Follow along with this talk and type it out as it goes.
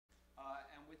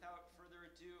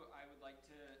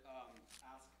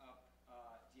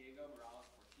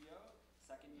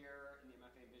second year in the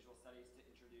MFA in Visual Studies, to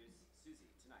introduce Suzy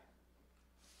tonight.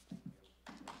 Thank you.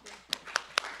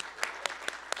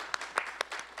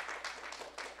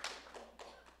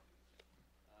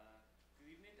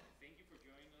 Good evening, and thank you for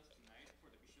joining us tonight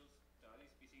for the Visual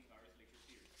Studies Visiting Artists Lecture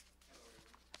Series. Hello,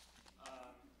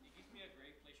 everyone. It gives me a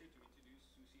great pleasure to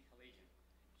introduce Suzy Halajian.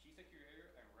 She's a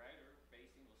curator and writer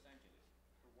based in Los Angeles.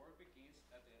 Her work begins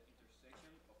at the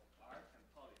intersection of art and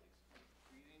politics,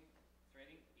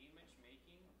 threading image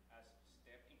making as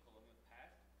step in colonial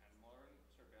past and modern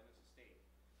surveillance state.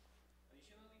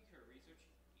 Additionally, her research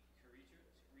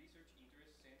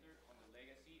interests center on the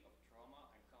legacy of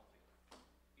trauma and conflict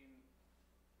in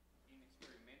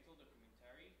experimental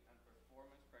documentary and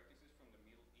performance practices from the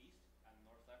Middle East and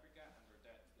North Africa and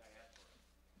their diaspora.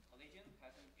 Halajian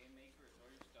has an MA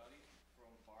Curatorial Studies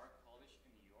from Bard College in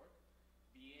New York,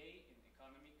 BA in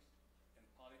Economics and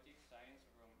Politics Science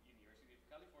from University of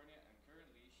California, and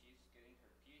currently she's getting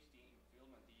her PhD in Film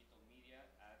and Digital Media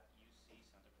at UC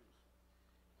Santa Cruz.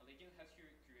 Halajian has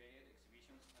curated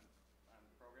exhibitions and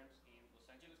programs in Los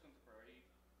Angeles Contemporary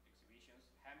Exhibitions,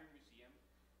 Hammer Museum,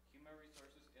 Human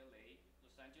Resources LA,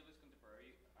 Los Angeles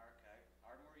Contemporary Archive,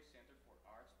 Armory Center for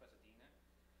Arts Pasadena,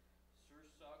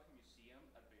 Sursock Museum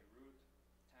at Beirut,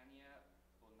 Tanya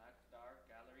Bonakdar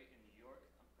Gallery in New York,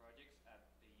 and projects at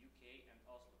the UK and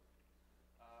Oslo.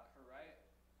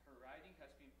 Her writing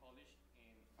has been published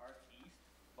in Art East,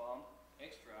 Bomb,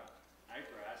 Extra,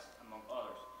 Eyebrows, among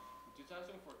others. In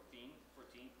 2014,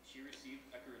 she received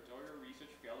a curatorial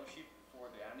research fellowship for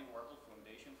the Andy Warhol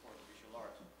Foundation for the Visual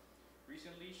Arts.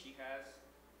 Recently, she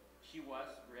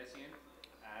was resident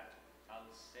at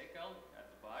Al-Sekal at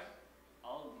Dubai,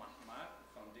 Al-Mahmad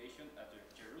Foundation at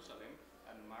Jerusalem,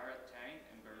 and Maritime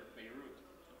in Beirut.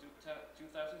 In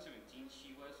 2017,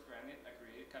 she was granted a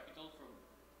creative capital from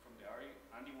the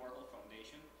Andy Warhol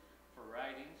Foundation for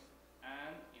writings,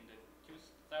 and in the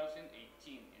 2018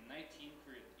 and 19,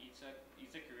 is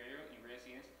a curator in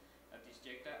residence at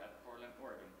Disjecta at Portland,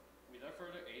 Oregon. Without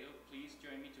further ado, please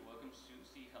join me to welcome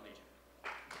Suzy Halajian.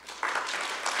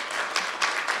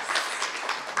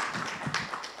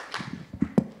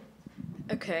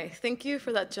 Okay, thank you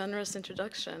for that generous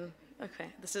introduction. Okay,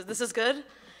 this is good?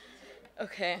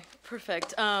 Okay,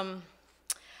 perfect.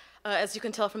 As you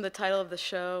can tell from the title of the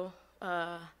show,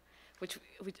 which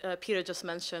Peter just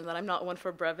mentioned, that I'm not one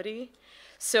for brevity.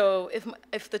 So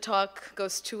if the talk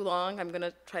goes too long, I'm going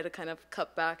to try to kind of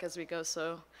cut back as we go.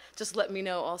 So just let me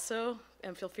know also,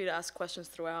 and feel free to ask questions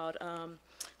throughout.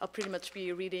 I'll pretty much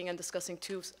be reading and discussing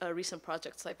two recent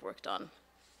projects I've worked on.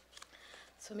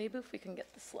 So maybe if we can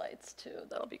get the slides too,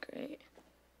 that'll be great.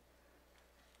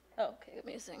 Oh, okay,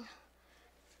 amazing.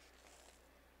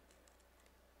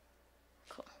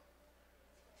 Cool.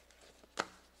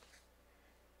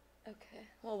 Okay,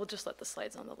 well, we'll just let the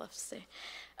slides on the left stay.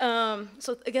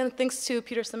 So again, thanks to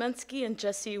Peter Semensky and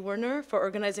Jesse Werner for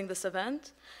organizing this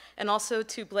event, and also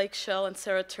to Blake Schell and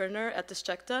Sarah Turner at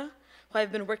Disjecta, who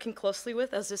I've been working closely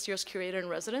with as this year's curator in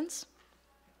residence.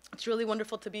 It's really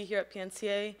wonderful to be here at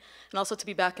PNCA, and also to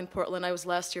be back in Portland. I was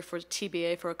last year for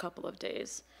TBA for a couple of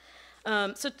days.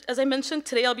 So as I mentioned,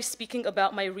 today I'll be speaking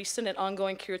about my recent and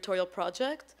ongoing curatorial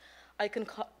project. I can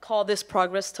call this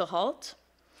Progress to Halt,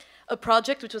 a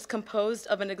project which was composed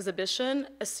of an exhibition,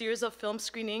 a series of film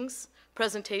screenings,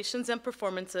 presentations, and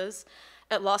performances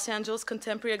at Los Angeles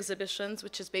Contemporary Exhibitions,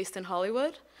 which is based in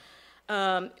Hollywood,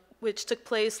 which took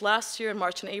place last year in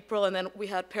March and April, and then we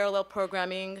had parallel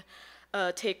programming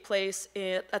take place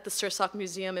at the Sursock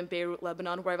Museum in Beirut,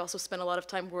 Lebanon, where I've also spent a lot of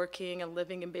time working and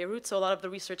living in Beirut. So a lot of the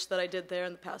research that I did there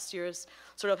in the past years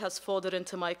sort of has folded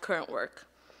into my current work.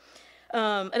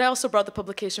 And I also brought the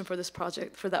publication for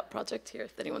that project here,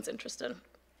 if anyone's interested.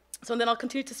 So then I'll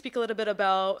continue to speak a little bit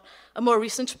about a more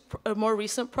recent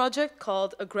project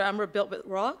called A Grammar Built with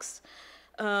Rocks,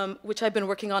 which I've been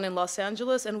working on in Los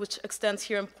Angeles, and which extends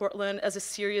here in Portland as a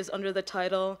series under the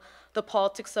title The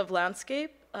Politics of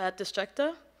Landscape at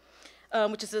Disjecta,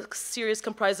 which is a series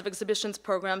comprised of exhibitions,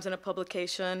 programs, and a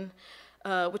publication,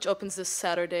 which opens this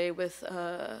Saturday with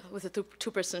a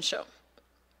two-person show.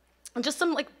 And just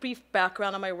some brief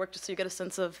background on my work, just so you get a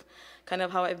sense of kind of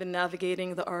how I've been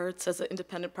navigating the arts as an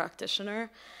independent practitioner.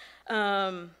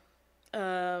 I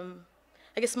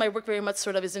guess my work very much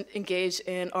sort of is engaged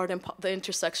in art and the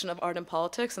intersection of art and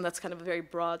politics, and that's kind of a very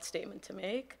broad statement to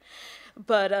make.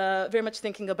 But very much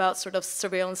thinking about sort of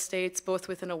surveillance states, both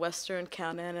within a Western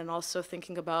canon, and also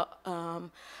thinking about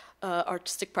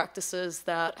artistic practices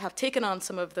that have taken on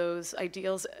some of those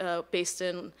ideals based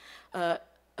in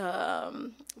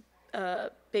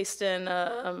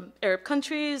Arab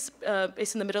countries,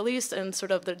 based in the Middle East, and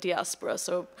sort of the diaspora.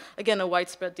 So again, a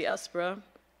widespread diaspora.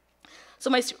 So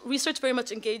my research very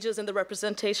much engages in the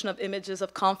representation of images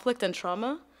of conflict and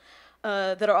trauma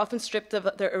that are often stripped of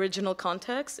their original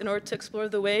context in order to explore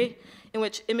the way in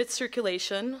which image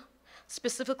circulation,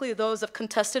 specifically those of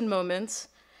contested moments,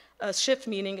 shift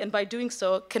meaning, and by doing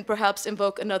so, can perhaps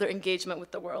invoke another engagement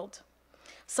with the world.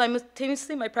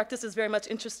 Simultaneously, my practice is very much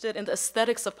interested in the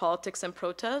aesthetics of politics and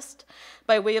protest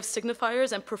by way of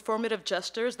signifiers and performative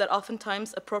gestures that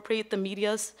oftentimes appropriate the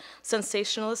media's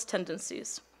sensationalist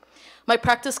tendencies. My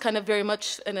practice kind of very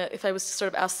much, if I was to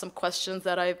sort of ask some questions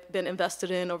that I've been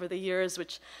invested in over the years,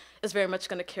 which is very much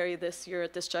going to carry this year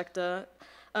at Disjecta,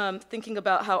 thinking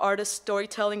about how artists'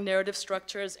 storytelling, narrative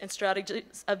structures, and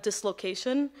strategies of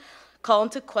dislocation call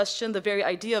into question the very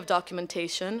idea of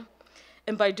documentation,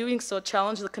 and by doing so,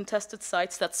 challenge the contested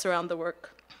sites that surround the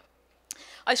work.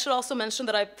 I should also mention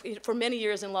that I've, for many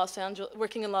years in Los Angeles,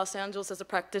 working in Los Angeles as a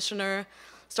practitioner,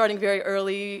 starting very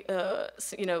early,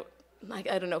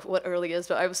 I don't know what early is,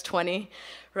 but I was 20,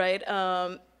 right?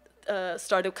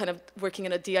 Started kind of working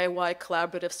in a DIY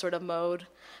collaborative sort of mode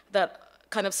that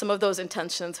kind of some of those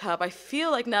intentions have, I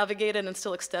feel like, navigated and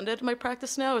still extended my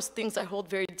practice now as things I hold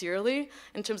very dearly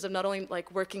in terms of not only like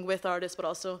working with artists, but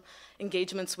also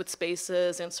engagements with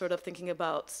spaces and sort of thinking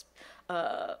about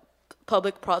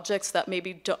public projects that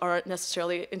maybe aren't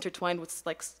necessarily intertwined with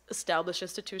like established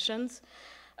institutions.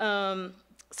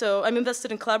 So I'm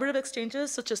invested in collaborative exchanges,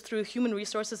 such as through Human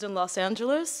Resources in Los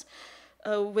Angeles,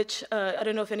 which I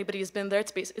don't know if anybody's been there.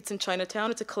 It's in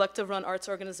Chinatown. It's a collective-run arts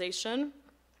organization,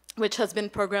 which has been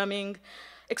programming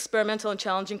experimental and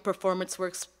challenging performance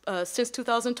works since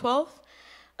 2012,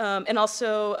 and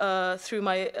also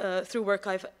through work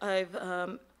I've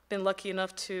been lucky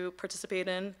enough to participate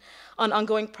in on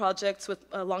ongoing projects with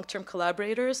long-term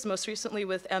collaborators, most recently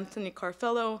with Anthony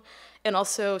Carfello and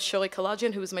also Suzy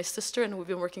Halajian, who is my sister, and we've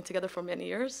been working together for many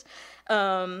years.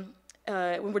 When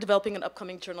we're developing an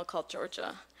upcoming journal called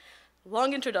Georgia.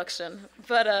 Long introduction,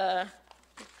 but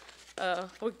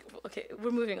okay,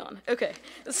 we're moving on. Okay,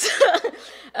 so,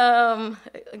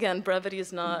 again, brevity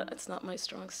is it's not my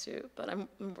strong suit, but I'm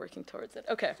working towards it.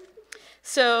 Okay,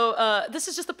 so this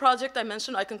is just the project I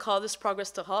mentioned. I can call this Progress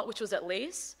to Halt, which was at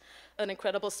Lace, an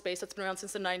incredible space that's been around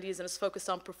since the 90s and is focused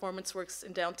on performance works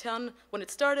in downtown when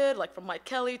it started, like from Mike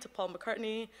Kelly to Paul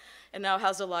McCartney, and now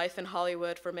has a life in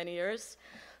Hollywood for many years.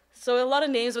 So a lot of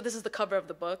names, but this is the cover of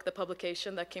the book, the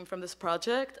publication that came from this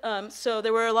project. So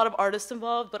there were a lot of artists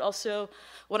involved, but also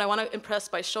what I want to impress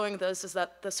by showing this is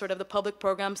that the sort of the public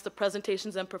programs, the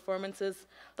presentations and performances,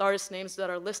 the artist names that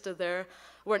are listed there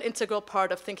were an integral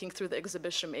part of thinking through the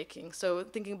exhibition making. So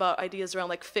thinking about ideas around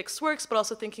like fixed works, but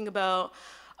also thinking about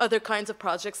other kinds of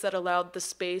projects that allowed the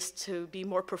space to be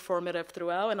more performative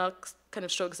throughout, and I'll kind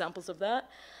of show examples of that.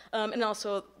 And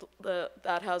also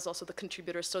that has also the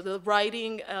contributors. So the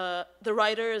writing, the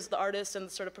writers, the artists, and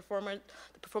the sort of the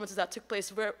performances that took place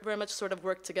very much sort of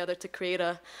worked together to create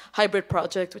a hybrid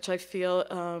project, which I feel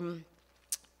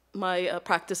my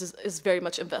practice is very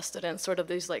much invested in, sort of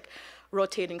these like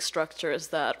rotating structures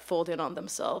that fold in on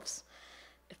themselves,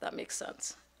 if that makes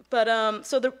sense. But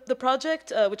so the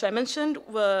project, which I mentioned,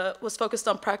 was focused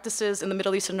on practices in the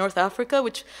Middle East and North Africa,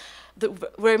 which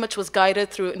very much was guided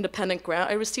through an independent grant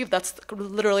I received. That's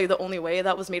literally the only way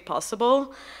that was made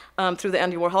possible, through the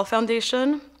Andy Warhol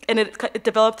Foundation. And it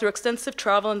developed through extensive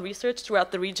travel and research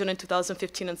throughout the region in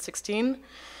 2015 and 16.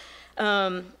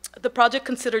 The project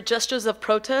considered gestures of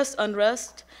protest,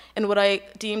 unrest, and what I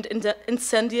deemed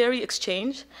incendiary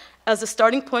exchange as a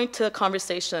starting point to a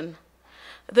conversation.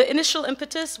 The initial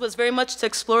impetus was very much to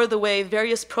explore the way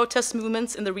various protest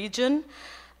movements in the region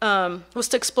was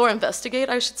to explore, investigate,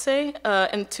 I should say,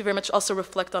 and to very much also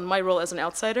reflect on my role as an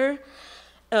outsider,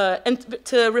 and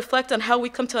to reflect on how we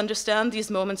come to understand these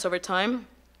moments over time,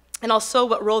 and also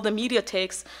what role the media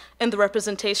takes in the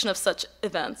representation of such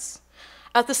events.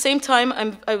 At the same time,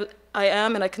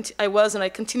 I was and I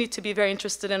continue to be very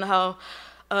interested in how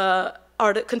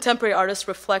contemporary artists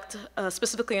reflect,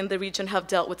 specifically in the region, have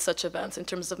dealt with such events in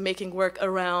terms of making work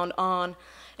around, on,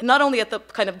 and not only at the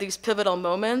kind of these pivotal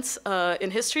moments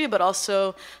in history, but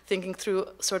also thinking through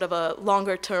sort of a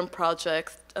longer-term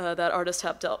project that artists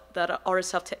have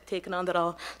taken on that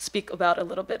I'll speak about a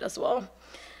little bit as well.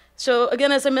 So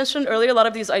again, as I mentioned earlier, a lot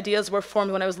of these ideas were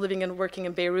formed when I was living and working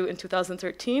in Beirut in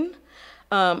 2013.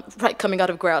 Right coming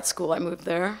out of grad school, I moved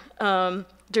there.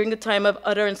 During the time of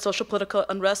utter and social political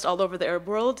unrest all over the Arab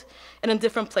world and in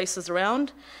different places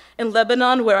around. In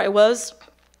Lebanon, where I was,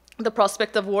 the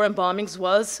prospect of war and bombings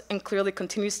was and clearly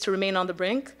continues to remain on the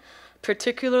brink,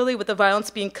 particularly with the violence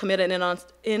being committed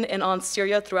in and on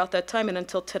Syria throughout that time and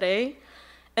until today.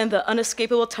 and the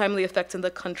unescapable timely effects in the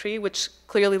country, which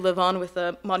clearly live on with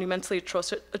the monumentally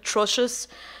atrocious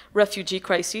refugee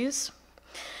crises.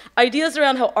 Ideas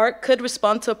around how art could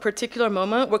respond to a particular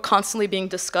moment were constantly being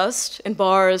discussed in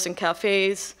bars and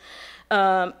cafes.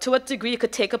 To what degree it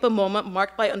could take up a moment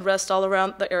marked by unrest all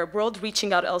around the Arab world,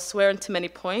 reaching out elsewhere and to many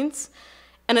points,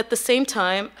 and at the same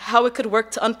time, how it could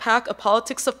work to unpack a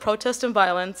politics of protest and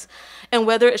violence, and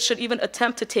whether it should even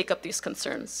attempt to take up these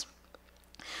concerns.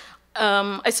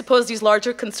 I suppose these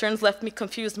larger concerns left me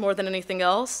confused more than anything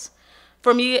else.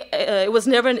 For me, it was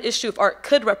never an issue if art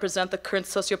could represent the current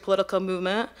socio-political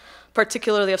movement,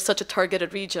 particularly of such a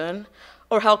targeted region,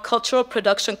 or how cultural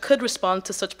production could respond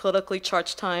to such politically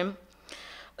charged time.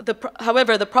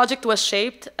 However, the project was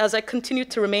shaped as I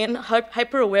continued to remain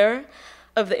hyper-aware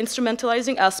of the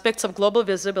instrumentalizing aspects of global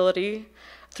visibility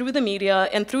through the media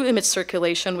and through image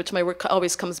circulation, which my work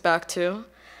always comes back to,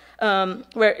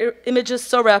 where images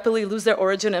so rapidly lose their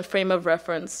origin and frame of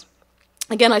reference.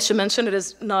 Again, I should mention it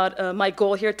is not my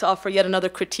goal here to offer yet another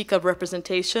critique of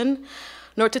representation,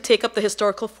 nor to take up the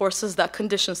historical forces that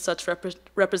condition such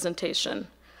representation.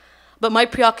 But my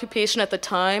preoccupation at the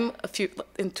time,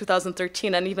 in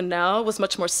 2013 and even now, was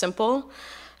much more simple.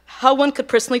 How one could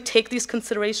personally take these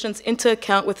considerations into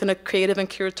account within a creative and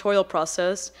curatorial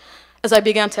process, as I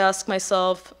began to ask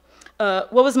myself,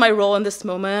 what was my role in this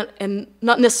moment, and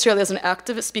not necessarily as an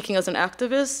activist, speaking as an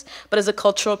activist, but as a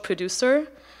cultural producer.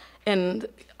 And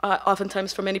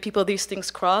oftentimes for many people, these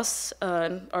things cross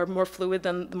and are more fluid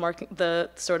than the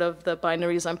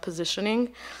binaries I'm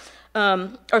positioning.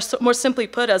 More simply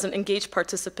put, as an engaged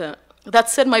participant. That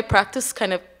said, my practice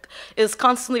kind of is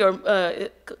constantly,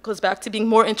 it goes back to being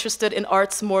more interested in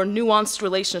art's more nuanced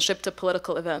relationship to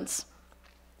political events.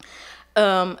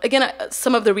 Again,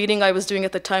 some of the reading I was doing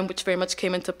at the time, which very much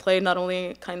came into play, not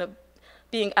only kind of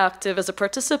being active as a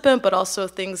participant, but also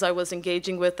things I was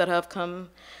engaging with that have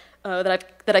come,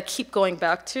 that I keep going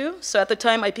back to. So at the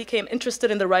time, I became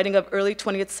interested in the writing of early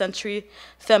 20th century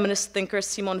feminist thinker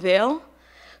Simone Weil,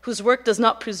 whose work does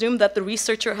not presume that the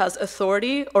researcher has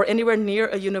authority or anywhere near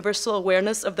a universal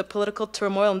awareness of the political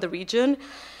turmoil in the region,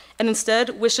 and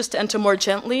instead wishes to enter more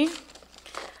gently,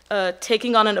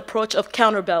 taking on an approach of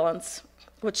counterbalance,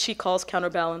 what she calls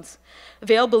counterbalance.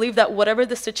 Weil believed that whatever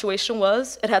the situation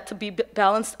was, it had to be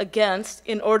balanced against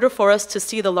in order for us to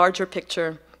see the larger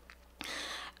picture.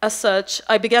 As such,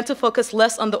 I began to focus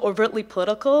less on the overtly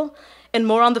political and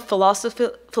more on the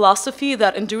philosophy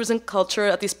that endures in culture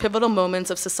at these pivotal moments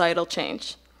of societal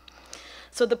change.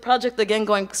 So the project, again,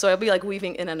 so I'll be like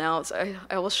weaving in and out. So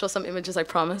I will show some images, I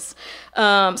promise.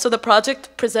 So the project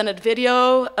presented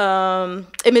video,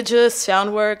 images,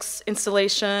 sound works,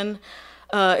 installation,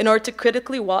 in order to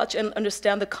critically watch and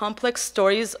understand the complex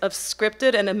stories of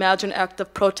scripted and imagined act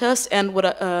of protest and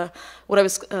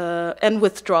and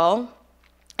withdrawal.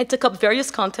 I took up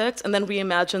various contexts and then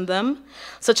reimagined them,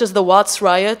 such as the Watts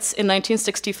riots in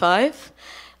 1965,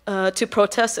 to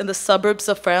protests in the suburbs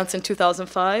of France in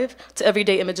 2005, to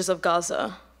everyday images of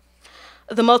Gaza.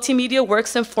 The multimedia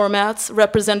works and formats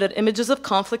represented images of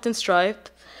conflict and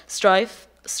strife,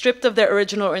 stripped of their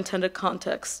original or intended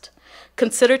context.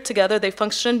 Considered together, they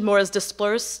functioned more as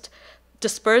dispersed,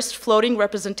 floating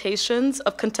representations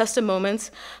of contested moments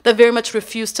that very much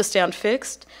refused to stand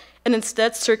fixed, and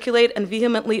instead circulate and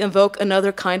vehemently invoke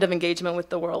another kind of engagement with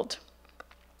the world.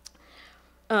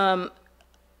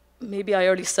 Maybe I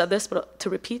already said this, but to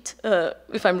repeat,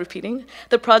 if I'm repeating,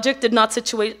 the project did not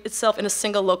situate itself in a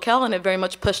single locale, and it very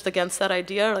much pushed against that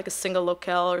idea, like a single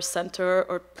locale or center,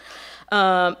 or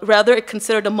rather it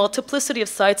considered a multiplicity of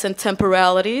sites and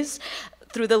temporalities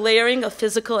through the layering of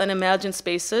physical and imagined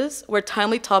spaces, where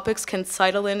timely topics can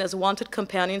sidle in as wanted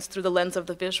companions through the lens of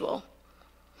the visual.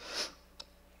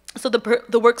 So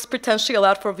the works potentially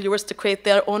allowed for viewers to create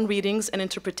their own readings and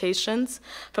interpretations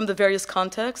from the various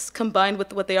contexts, combined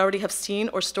with what they already have seen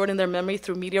or stored in their memory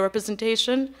through media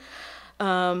representation,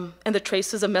 and the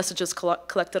traces of messages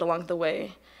collected along the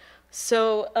way.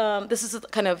 So this is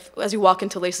kind of, as you walk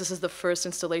into Lace, this is the first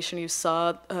installation you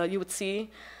would see.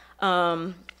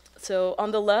 So on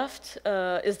the left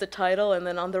is the title, and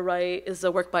then on the right is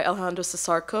a work by Alejandro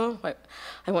Cesarco.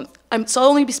 I'll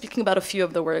only be speaking about a few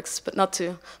of the works, but not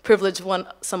to privilege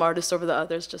some artists over the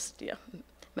others, just, yeah,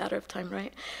 matter of time,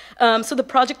 right? So the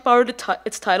project borrowed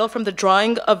its title from the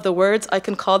drawing of the words, "I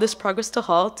Can Call This Progress to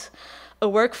Halt," a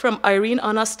work from Irene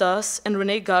Anastas and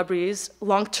Renee Gabri's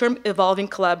long-term evolving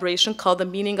collaboration called The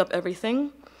Meaning of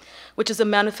Everything, which is a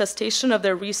manifestation of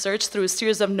their research through a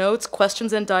series of notes,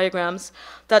 questions, and diagrams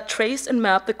that trace and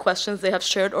map the questions they have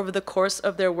shared over the course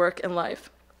of their work and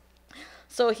life.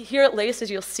 So here at Lace, as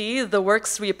you'll see, the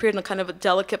works reappeared in a kind of a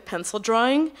delicate pencil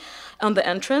drawing on the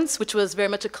entrance, which was very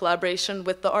much a collaboration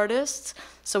with the artists.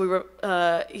 So we were,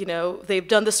 you know, they've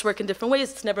done this work in different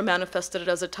ways. It's never manifested it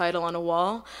as a title on a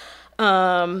wall,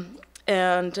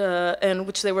 and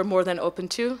which they were more than open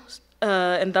to.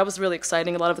 And that was really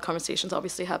exciting. A lot of the conversations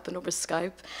obviously happened over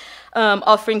Skype.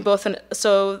 Offering both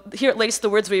so here at Lace, the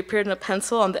words reappeared in a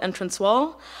pencil on the entrance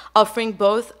wall, offering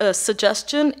both a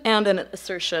suggestion and an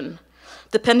assertion,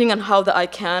 depending on how the I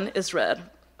can is read.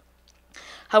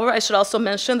 However, I should also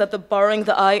mention that the borrowing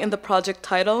the I in the project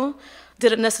title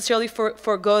didn't necessarily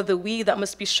forego the we that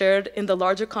must be shared in the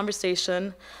larger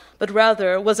conversation, but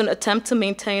rather was an attempt to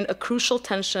maintain a crucial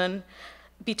tension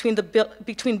between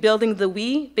building the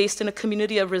we based in a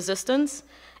community of resistance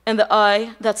and the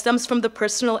I that stems from the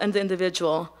personal and the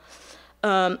individual,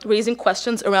 raising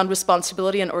questions around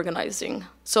responsibility and organizing.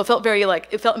 So it felt very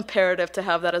it felt imperative to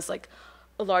have that as like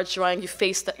a large drawing. You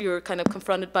face that, you're kind of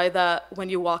confronted by that when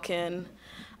you walk in,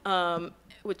 okay,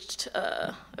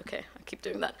 I keep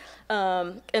doing that.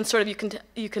 And sort of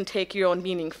you can take your own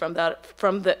meaning from that,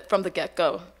 from the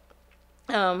get-go.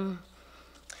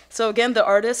 So again, the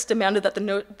artist demanded that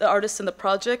the artists in the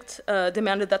project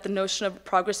demanded that the notion of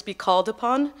progress be called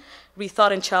upon,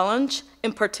 rethought, and challenged,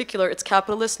 in particular, its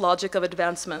capitalist logic of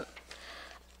advancement.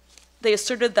 They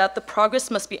asserted that the progress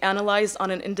must be analyzed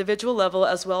on an individual level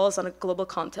as well as on a global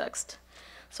context.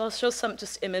 So I'll show some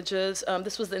just images.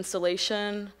 This was the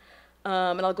installation,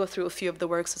 and I'll go through a few of the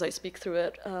works as I speak through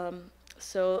it.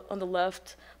 So on the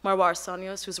left, Marwa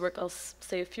Arsanios, whose work I'll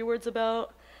say a few words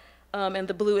about. And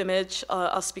the blue image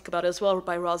I'll speak about as well,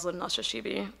 by Rosalind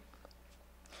Nashashibi.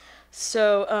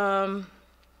 So,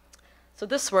 so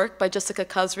this work by Jessica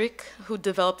Kazrik, who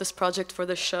developed this project for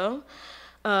the show,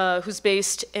 who's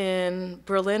based in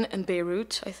Berlin and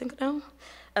Beirut, I think now.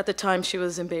 At the time, she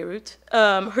was in Beirut.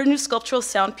 Her new sculptural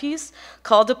sound piece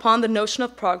called upon the notion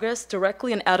of progress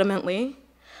directly and adamantly,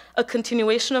 a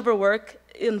continuation of her work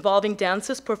involving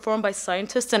dances performed by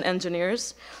scientists and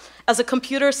engineers, as a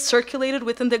computer circulated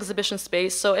within the exhibition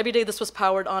space. So every day this was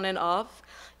powered on and off.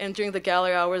 And during the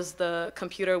gallery hours, the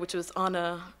computer, which was on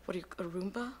a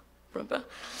Roomba,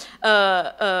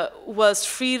 was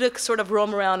free to sort of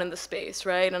roam around in the space,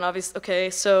 right? And obviously, okay,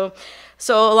 so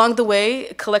along the way,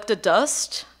 it collected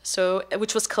dust,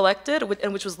 which was collected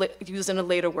and which was used in a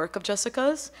later work of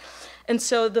Jessica's. And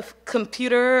so the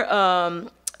computer,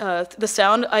 the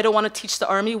sound, "I don't want to teach the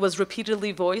army," was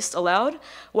repeatedly voiced aloud,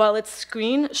 while its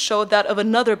screen showed that of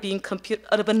another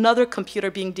computer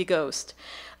being deghost,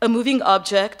 a moving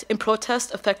object in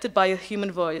protest affected by a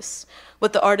human voice,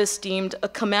 what the artist deemed a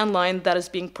command line that is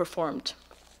being performed.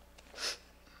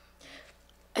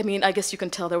 I mean, I guess you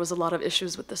can tell there was a lot of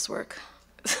issues with this work.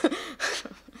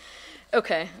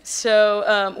 Okay,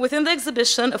 so within the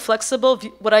exhibition,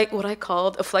 what I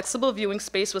called a flexible viewing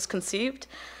space was conceived,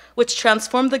 which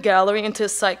transformed the gallery into a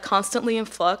site constantly in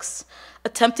flux,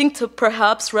 attempting to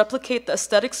perhaps replicate the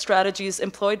aesthetic strategies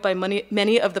employed by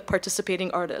many of the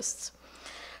participating artists.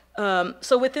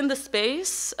 So within the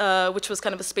space, which was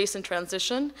kind of a space in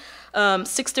transition,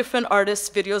 6 different artists'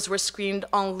 videos were screened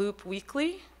en loop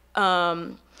weekly,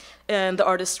 and the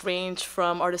artists range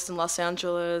from artists in Los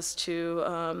Angeles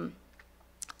to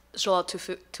Jalal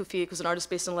Toufiq, who's an artist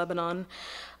based in Lebanon.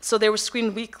 So they were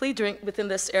screened weekly within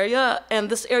this area, and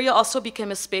this area also became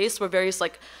a space where various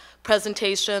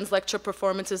presentations, lecture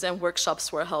performances, and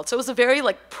workshops were held. So it was a very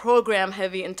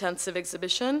program-heavy, intensive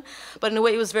exhibition, but in a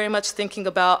way it was very much thinking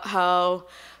about how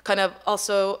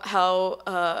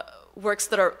works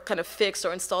that are kind of fixed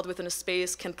or installed within a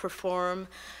space can perform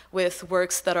with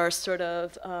works that are sort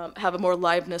of have a more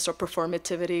liveness or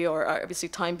performativity or are obviously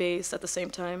time-based at the same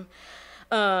time.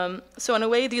 So in a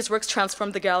way, these works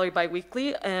transformed the gallery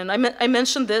bi-weekly, and I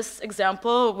mentioned this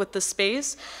example with the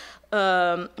space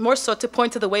more so to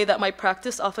point to the way that my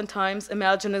practice oftentimes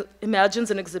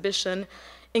imagines an exhibition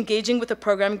engaging with a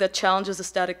programming that challenges a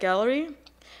static gallery,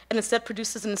 and instead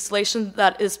produces an installation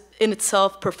that is in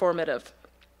itself performative.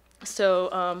 So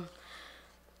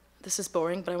this is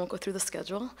boring, but I won't go through the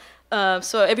schedule.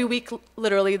 So every week,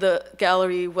 literally, the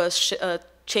gallery was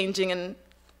changing in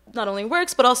not only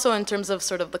works, but also in terms of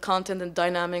sort of the content and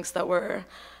dynamics that were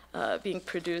being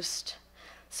produced.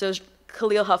 So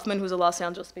Khalil Huffman, who's a Los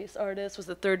Angeles-based artist, was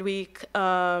the 3rd week.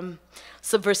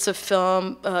 Subversive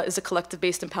Film is a collective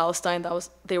based in Palestine.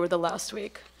 They were the last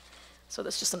week. So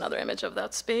that's just another image of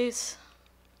that space.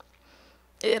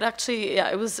 It actually, yeah,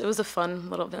 it was a fun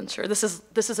little venture. This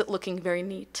is it looking very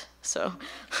neat. So,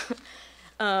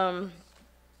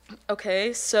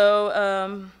 okay,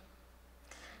 so.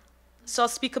 So I'll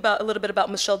speak a little bit about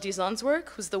Michel Dizon's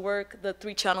work, who's the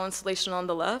 3-channel installation on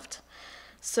the left.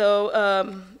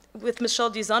 So with Michelle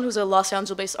Dizan, who's a Los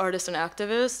Angeles-based artist and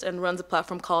activist and runs a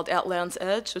platform called At Land's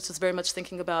Edge, which is very much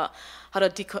thinking about how to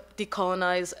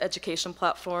decolonize education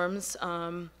platforms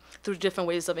through different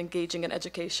ways of engaging in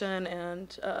education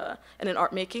and in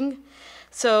art making.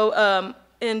 So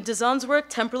in Dizan's work,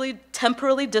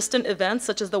 temporally distant events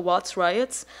such as the Watts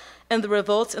riots and the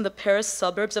revolts in the Paris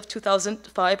suburbs of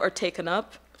 2005 are taken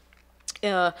up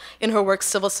in her work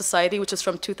Civil Society, which is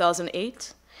from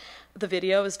 2008. The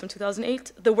video is from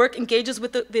 2008. The work engages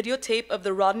with the videotape of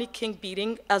the Rodney King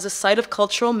beating as a site of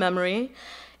cultural memory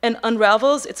and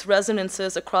unravels its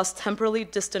resonances across temporally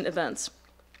distant events.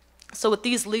 So with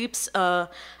these leaps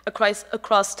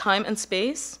across time and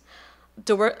space,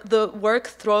 the work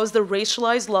throws the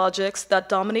racialized logics that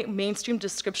dominate mainstream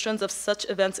descriptions of such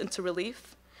events into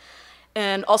relief.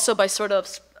 And also by sort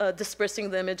of dispersing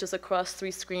the images across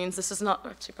 3 screens. This is not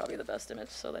actually probably the best image,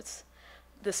 so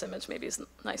this image maybe is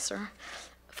nicer,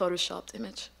 photoshopped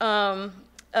image.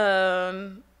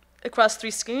 Across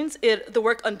 3 screens, the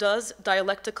work undoes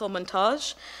dialectical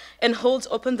montage and holds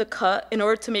open the cut in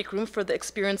order to make room for the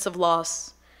experience of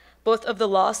loss, both of the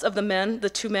loss of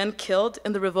the 2 men killed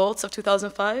in the revolts of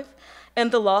 2005,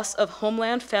 and the loss of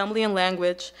homeland, family, and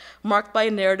language, marked by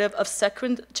a narrative of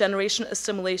second-generation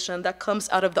assimilation that comes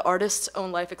out of the artist's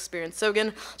own life experience. So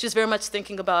again, she's very much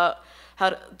thinking about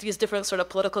how these different sort of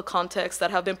political contexts that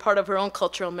have been part of her own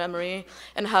cultural memory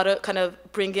and how to kind of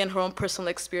bring in her own personal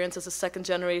experience as a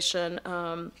second-generation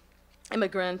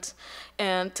immigrant,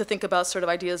 and to think about sort of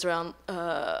ideas around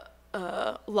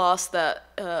loss that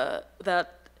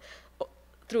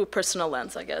through a personal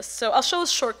lens, I guess. So I'll show a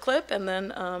short clip, and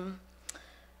then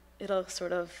it'll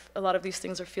sort of, a lot of these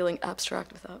things are feeling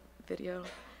abstract without video.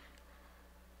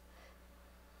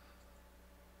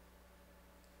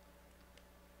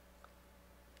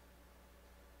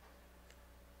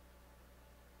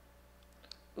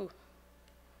 Ooh.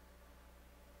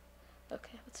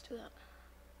 Okay, let's do that.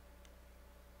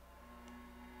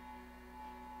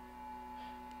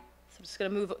 So I'm just gonna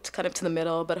move kind of to the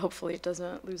middle, but hopefully it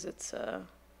doesn't lose its, so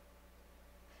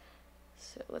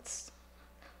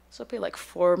so it'll be like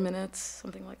 4 minutes,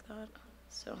 something like that.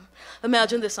 So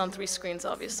imagine this on 3 screens,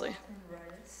 obviously.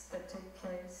 Riots that take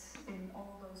place in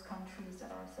all those countries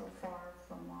that are so far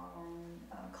from our own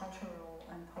cultural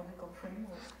and political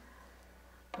framework.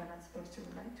 We're not supposed to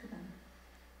relate to them.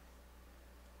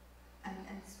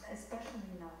 And especially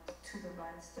not to the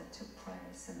riots that took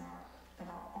place and that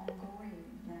are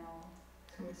ongoing now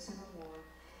through a civil war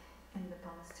in the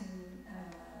Palestinian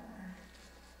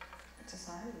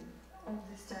society. All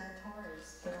these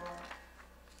territories that are,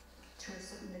 to a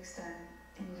certain extent,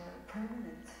 in a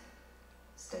permanent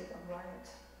state of riot.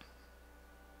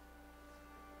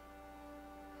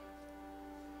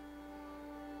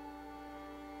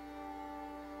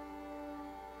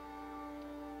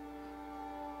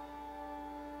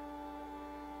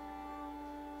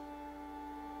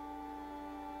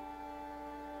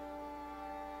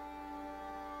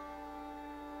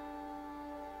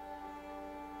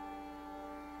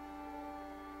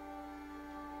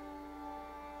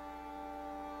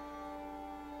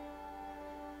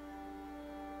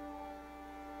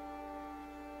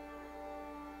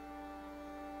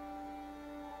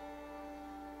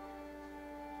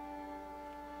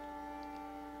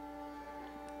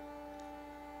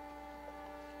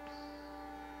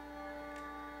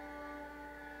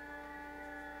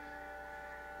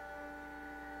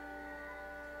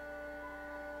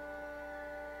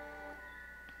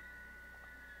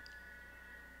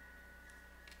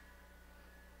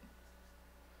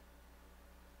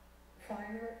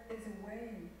 Fire is a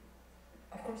way,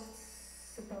 of course it's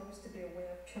supposed to be a way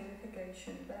of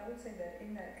purification, but I would say that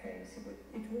in that case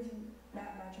it wasn't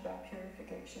that much about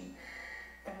purification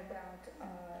than about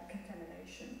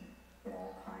contamination. There are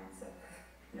all kinds of,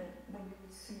 when you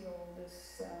would see all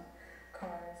these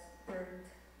cars burned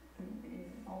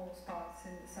in all spots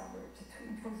in the suburbs,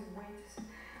 it was a way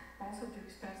also to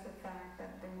express the fact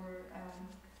that they were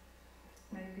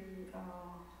maybe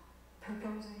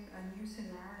proposing a new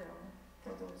scenario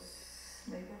for those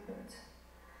neighborhoods,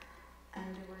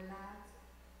 and they were not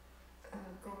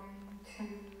going to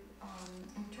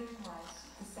internalize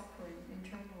the suffering,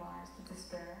 internalize the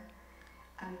despair,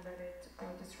 and let it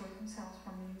destroy themselves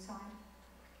from the inside,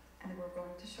 and they were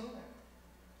going to show it,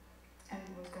 and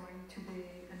it was going to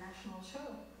be a national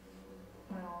show,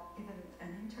 well, even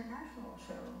an international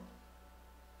show.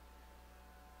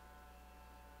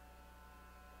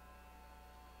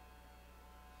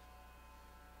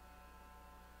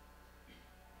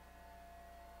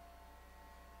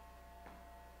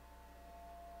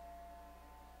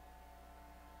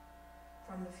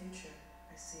 From the future,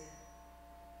 I see it.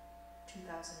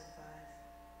 2005,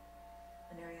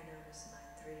 an area known as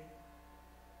 9-3.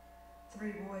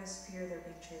 3 boys fear they're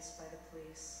being chased by the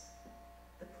police.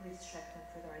 The police check them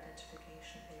for their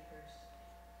identification papers,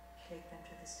 take them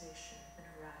to the station, and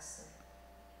harass them.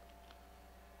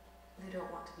 They don't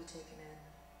want to be taken in,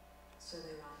 so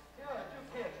they run. Here are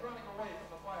 2 kids running away from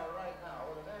the fire right now.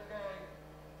 Whether they're carrying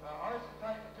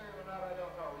arson-type material or not, I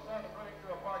don't know. We saw them running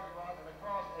through a parking lot and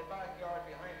across a backyard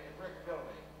behind a brick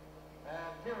building and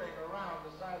peering around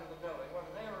the side of the building. Whether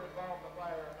they were involved in the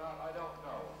fire or not, I don't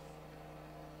know.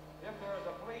 If there is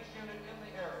a police unit in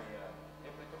the area,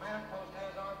 if the command post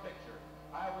has our picture,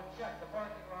 I would check the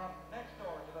parking lot next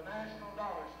door to the National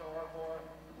Dollar Store for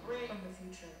 3... From the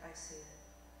future, I see it.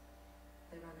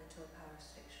 They run into a power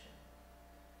station.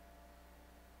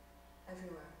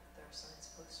 Everywhere there are signs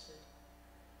posted.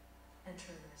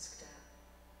 Enter and risk death.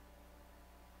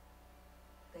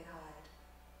 They hide.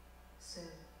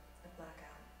 Soon, a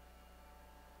blackout.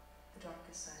 The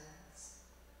darkest silence.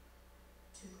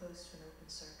 Too close to an open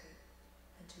circuit,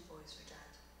 and 2 boys are dead.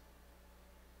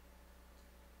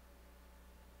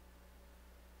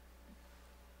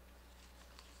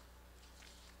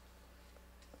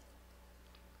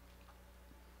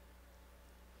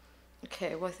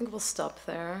 Okay, well, I think we'll stop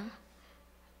there.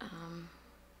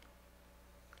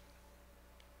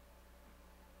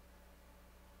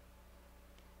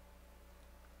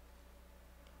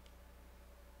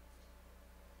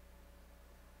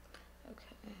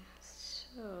 Okay,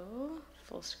 so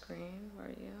full screen, where are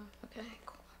you? Okay,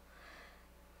 cool.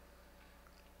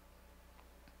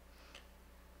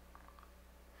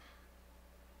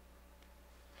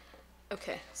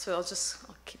 Okay, so I'll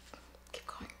keep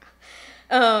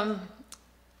going.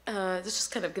 This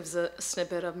just kind of gives a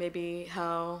snippet of maybe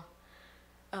how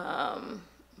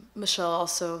Michelle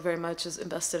also very much is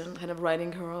invested in kind of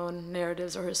writing her own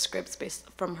narratives or her scripts based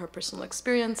from her personal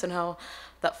experience, and how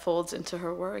that folds into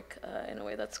her work in a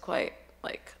way that's quite,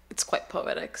 it's quite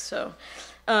poetic. So,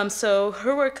 so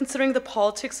her work, considering the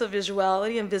politics of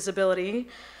visuality and visibility,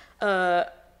 her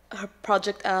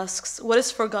project asks, what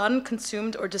is forgotten,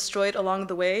 consumed, or destroyed along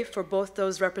the way for both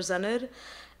those represented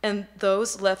and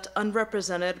those left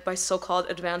unrepresented by so-called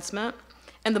advancement?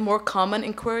 And the more common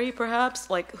inquiry, perhaps,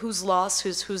 like whose loss,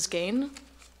 whose gain?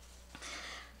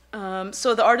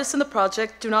 So the artists in the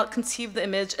project do not conceive the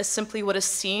image as simply what is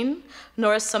seen,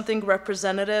 nor as something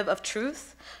representative of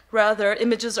truth. Rather,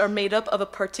 images are made up of a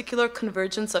particular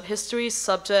convergence of histories,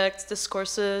 subjects,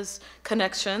 discourses,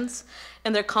 connections,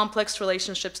 and their complex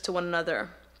relationships to one another.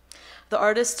 The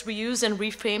artists reuse and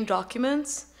reframe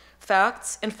documents,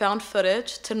 facts, and found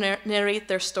footage to narrate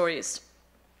their stories.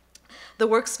 The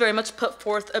works very much put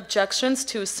forth objections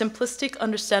to simplistic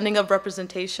understanding of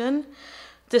representation,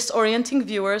 disorienting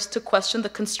viewers to question the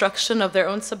construction of their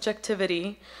own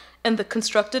subjectivity and the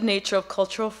constructed nature of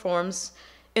cultural forms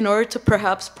in order to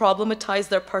perhaps problematize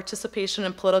their participation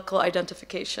in political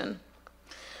identification.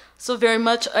 So very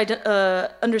much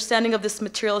understanding of this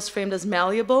material is framed as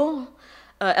malleable,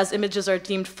 as images are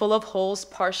deemed full of holes,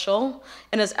 partial,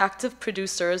 and as active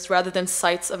producers rather than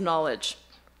sites of knowledge.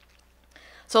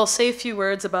 So I'll say a few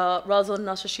words about Rosalind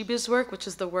Nashashibi's work, which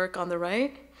is the work on the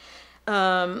right,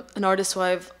 an artist who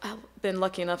I've been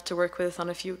lucky enough to work with on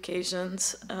a few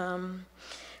occasions.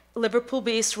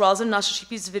 Liverpool-based Rosalind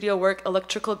Nashashibi's video work,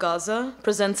 Electrical Gaza,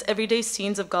 presents everyday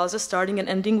scenes of Gaza starting and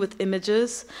ending with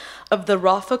images of the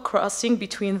Rafah crossing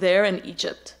between there and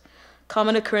Egypt.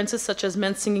 Common occurrences such as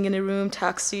men singing in a room,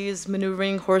 taxis,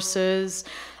 maneuvering horses,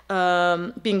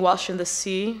 being washed in the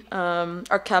sea,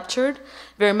 are captured,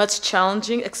 very much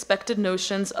challenging expected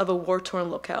notions of a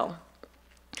war-torn locale.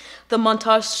 The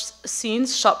montage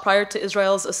scenes shot prior to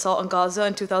Israel's assault on Gaza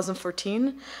in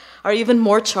 2014 are even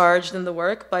more charged in the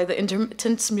work by the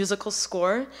intermittent musical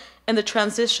score and the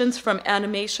transitions from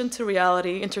animation to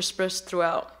reality interspersed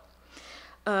throughout.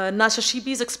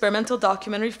 Nashashibi's experimental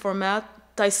documentary format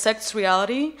dissects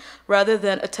reality rather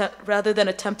than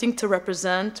attempting to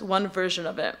represent one version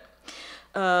of it.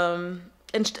 And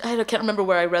I can't remember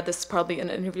where I read this, probably in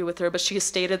an interview with her, but she has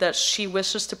stated that she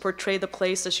wishes to portray the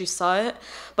place as she saw it,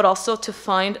 but also to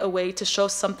find a way to show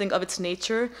something of its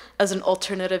nature as an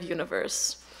alternative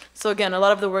universe. So again, a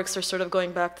lot of the works are sort of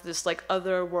going back to this like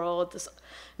other world, this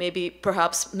maybe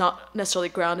perhaps not necessarily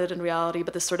grounded in reality,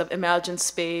 but this sort of imagined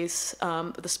space,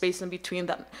 the space in between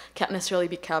that can't necessarily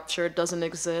be captured, doesn't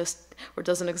exist, or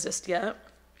doesn't exist yet.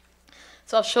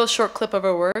 So I'll show a short clip of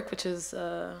her work, which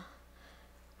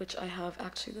I have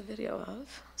actually the video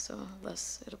of, so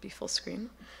it'll be full screen.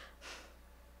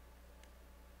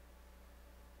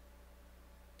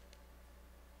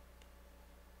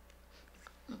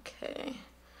 Okay,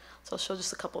 so I'll show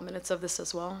just a couple minutes of this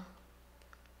as well.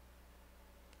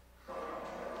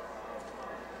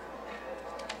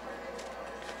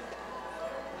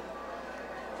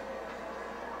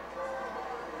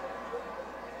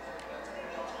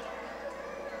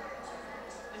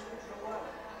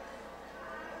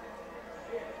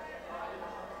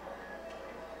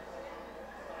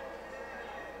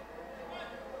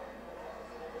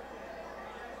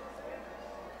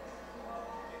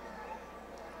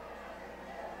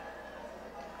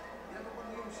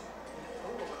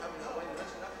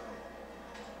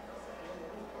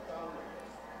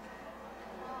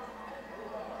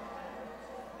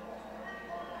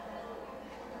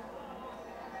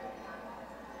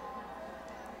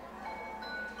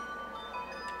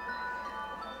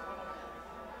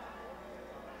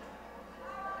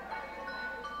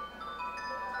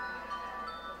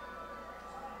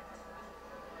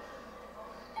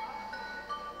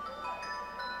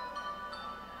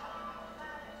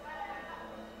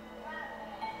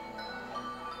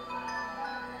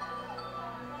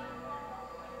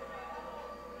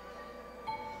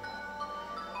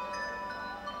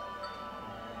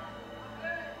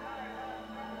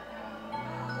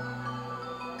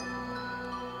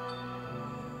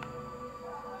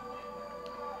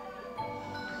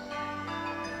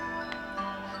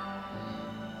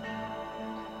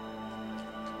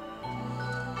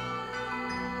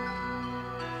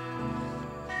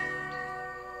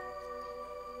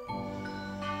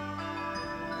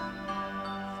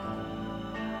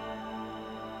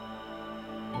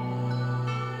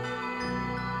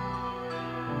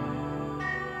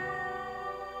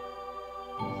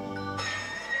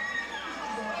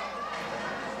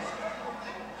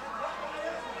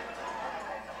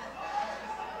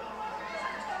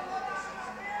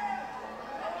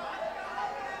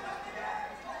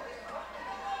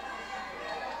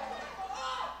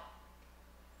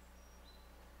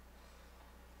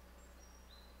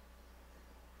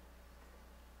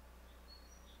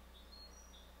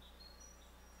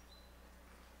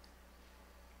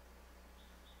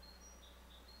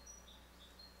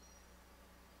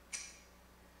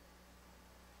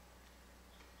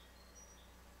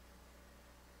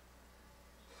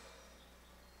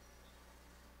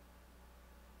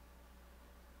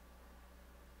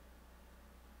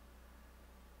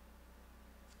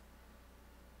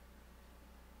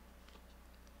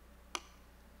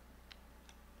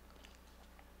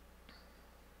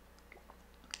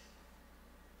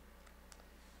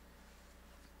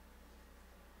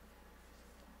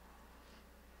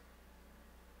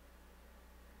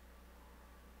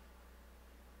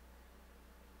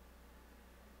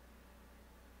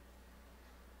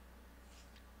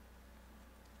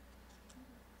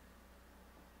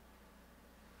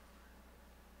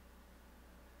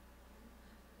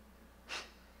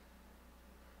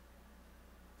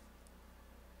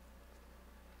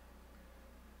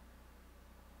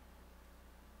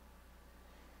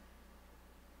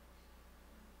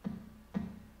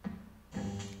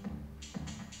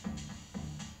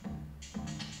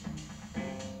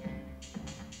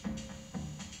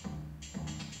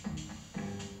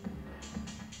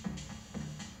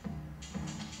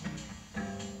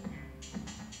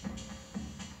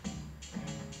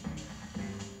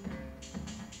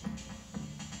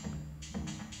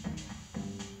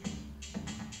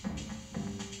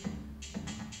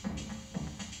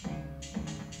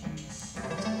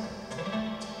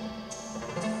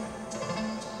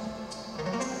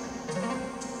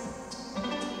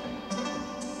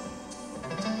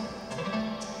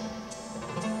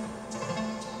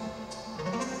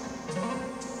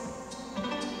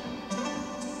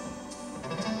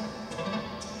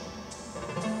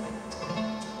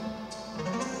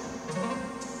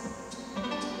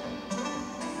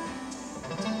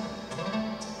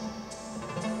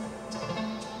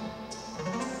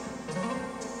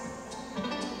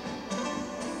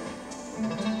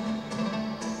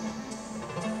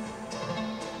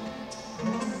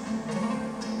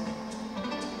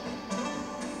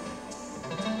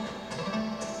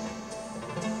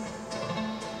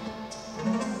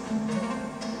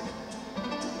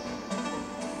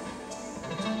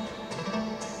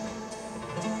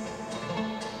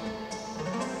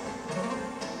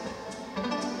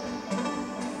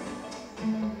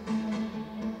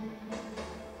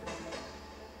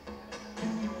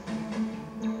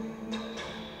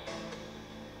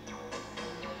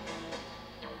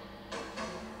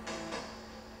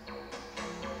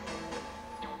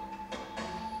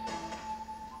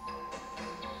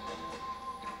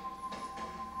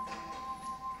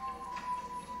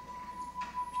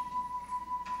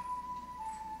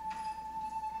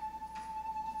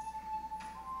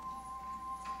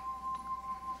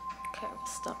 Okay, I'll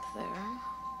stop there.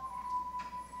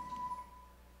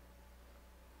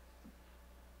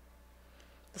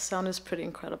 The sound is pretty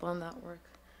incredible in that work.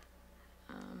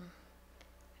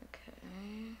 Okay.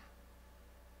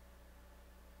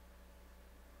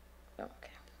 Oh, okay.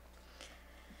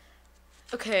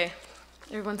 Okay,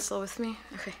 everyone's still with me?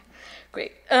 Okay,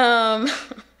 great. Just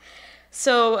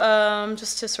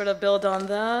to sort of build on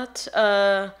that,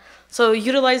 so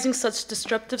utilizing such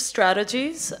disruptive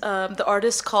strategies, the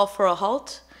artists call for a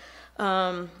halt,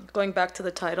 going back to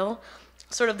the title.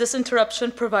 Sort of this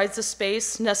interruption provides the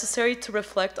space necessary to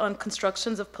reflect on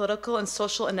constructions of political and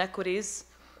social inequities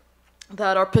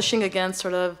that are pushing against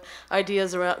sort of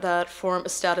ideas around that form a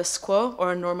status quo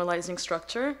or a normalizing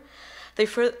structure. They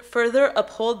further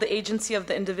uphold the agency of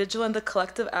the individual and the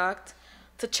collective act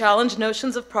to challenge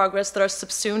notions of progress that are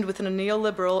subsumed within a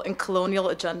neoliberal and colonial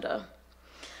agenda.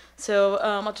 So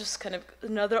I'll just kind of,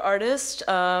 another artist,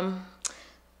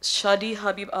 Shadi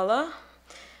Habib Allah,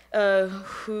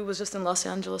 who was just in Los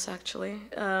Angeles, actually.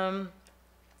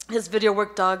 His video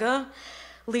work, Daga,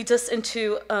 leads us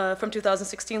into, from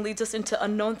 2016, leads us into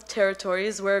unknown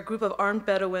territories where a group of armed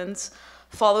Bedouins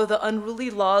follow the unruly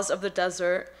laws of the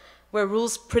desert, where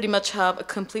rules pretty much have a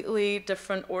completely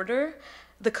different order.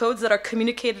 The codes that are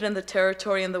communicated in the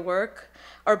territory and the work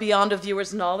are beyond a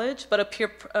viewer's knowledge, but appear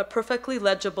perfectly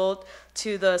legible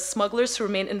to the smugglers who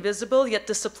remain invisible, yet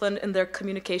disciplined in their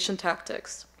communication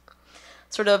tactics.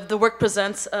 Sort of, the work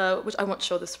presents, which I won't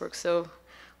show this work, so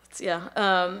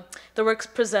the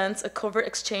work presents a covert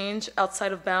exchange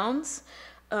outside of bounds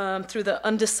through the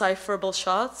undecipherable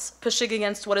shots, pushing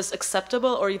against what is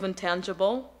acceptable or even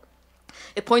tangible.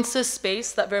 It points to a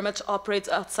space that very much operates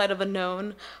outside of a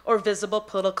known or visible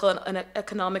political and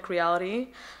economic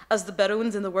reality, as the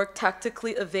Bedouins in the work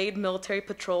tactically evade military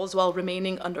patrols while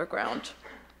remaining underground.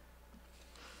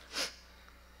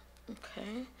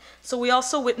 Okay. So we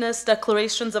also witness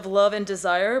declarations of love and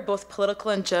desire, both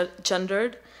political and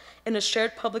gendered, in a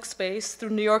shared public space through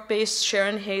New York-based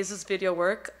Sharon Hayes' video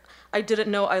work, I Didn't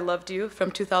Know I Loved You,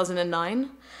 from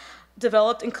 2009,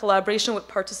 developed in collaboration with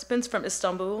participants from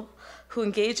Istanbul who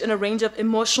engaged in a range of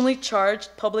emotionally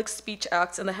charged public speech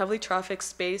acts in the heavily trafficked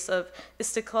space of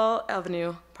Istiklal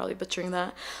Avenue, probably butchering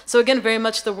that. So again, very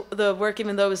much the work,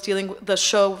 even though it was dealing, the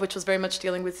show, which was very much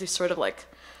dealing with these sort of like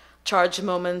charged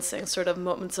moments and sort of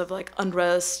moments of like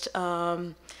unrest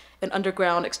and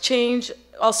underground exchange,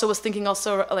 also was thinking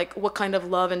also like what kind of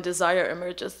love and desire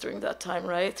emerges during that time,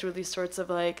 right? Through these sorts of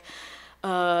like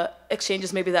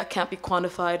exchanges maybe that can't be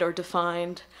quantified or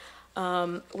defined.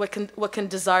 What can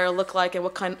desire look like, and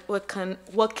what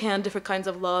can different kinds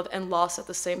of love and loss at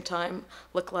the same time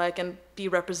look like and be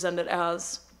represented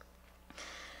as.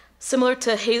 Similar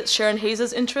to Sharon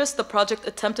Hayes' interest, the project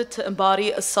attempted to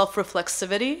embody a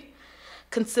self-reflexivity,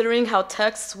 considering how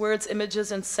texts, words, images,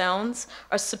 and sounds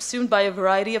are subsumed by a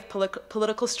variety of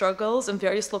political struggles in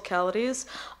various localities,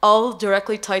 all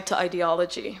directly tied to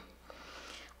ideology.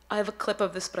 I have a clip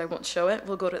of this, but I won't show it.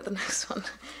 We'll go to the next one.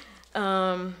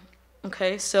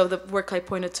 Okay, so the work I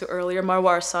pointed to earlier,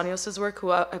 Marwa Arsanios' work, who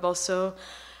I've also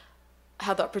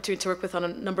had the opportunity to work with on a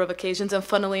number of occasions. And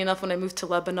funnily enough, when I moved to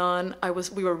Lebanon,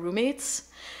 we were roommates.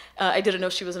 I didn't know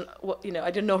she was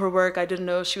I didn't know her work. I didn't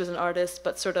know she was an artist,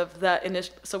 but sort of that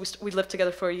so we lived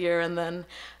together for a year, and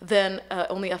then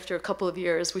only after a couple of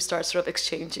years we started sort of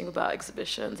exchanging about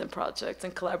exhibitions and projects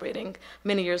and collaborating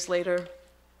many years later.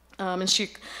 And she,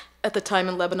 at the time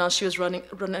in Lebanon, she was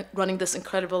running this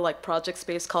incredible like project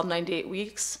space called 98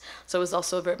 Weeks. So it was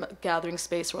also a very gathering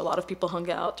space where a lot of people hung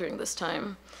out during this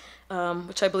time,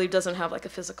 which I believe doesn't have like a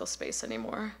physical space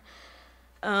anymore.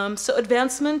 So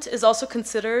advancement is also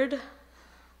considered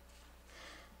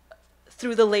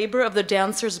through the labor of the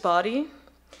dancer's body.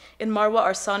 In Marwa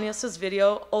Arsanios'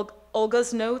 video,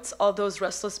 Olga's Notes, All Those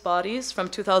Restless Bodies, from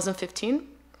 2015.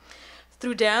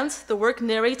 Through dance, the work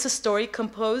narrates a story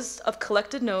composed of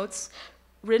collected notes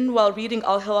written while reading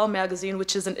Al Hilal magazine,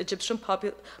 which is an Egyptian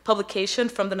publication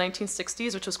from the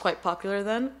 1960s, which was quite popular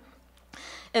then,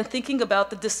 and thinking about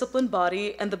the disciplined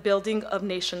body and the building of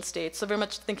nation states. So very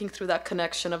much thinking through that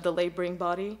connection of the laboring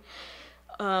body.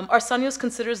 Arsanios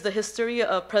considers the history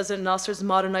of President Nasser's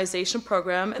modernization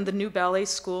program and the new ballet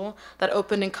school that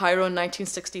opened in Cairo in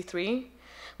 1963,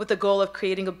 with the goal of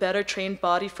creating a better trained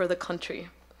body for the country.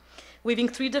 Weaving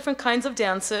three different kinds of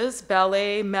dances,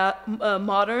 ballet,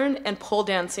 modern, and pole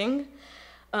dancing,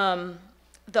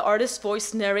 the artist's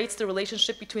voice narrates the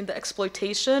relationship between the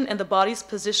exploitation and the body's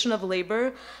position of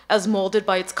labor as molded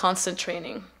by its constant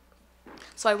training.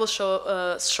 So I will show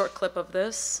a short clip of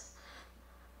this.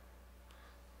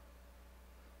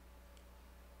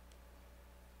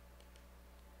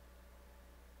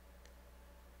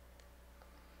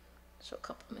 show a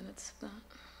couple minutes of that.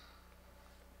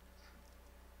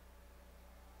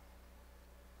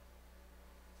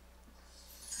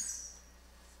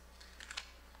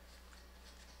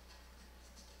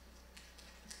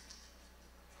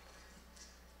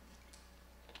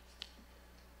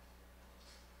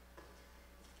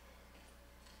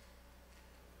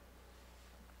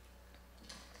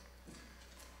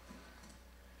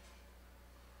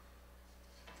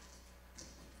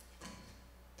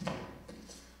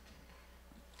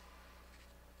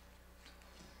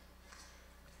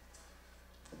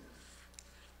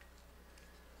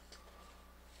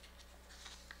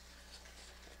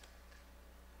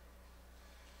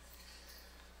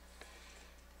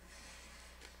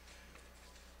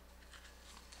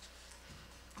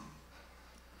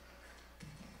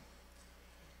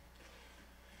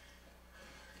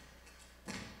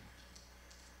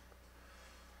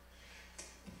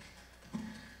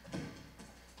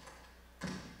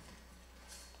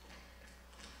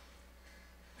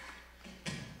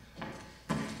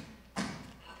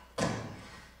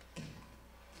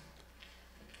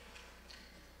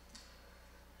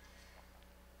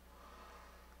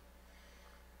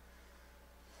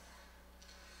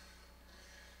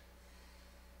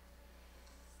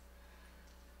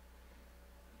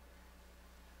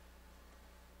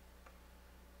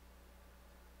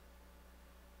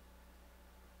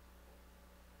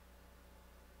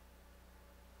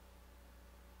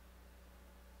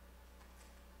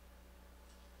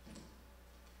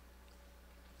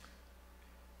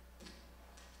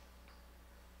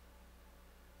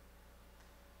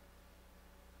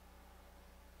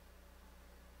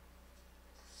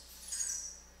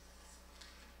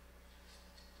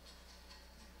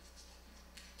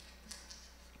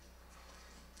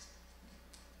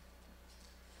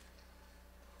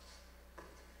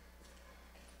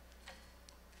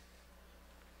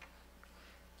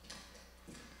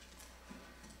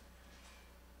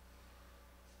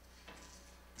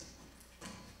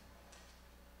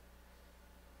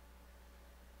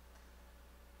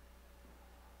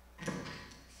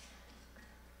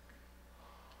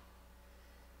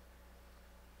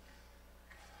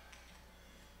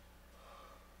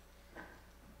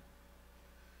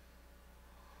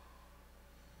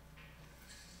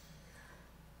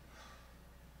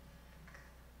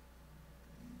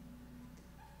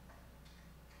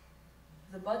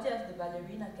 The body of the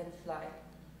ballerina can fly.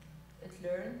 It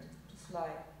learned to fly.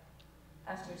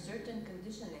 After certain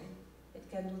conditioning, it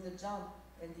can do the jump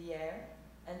in the air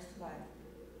and fly.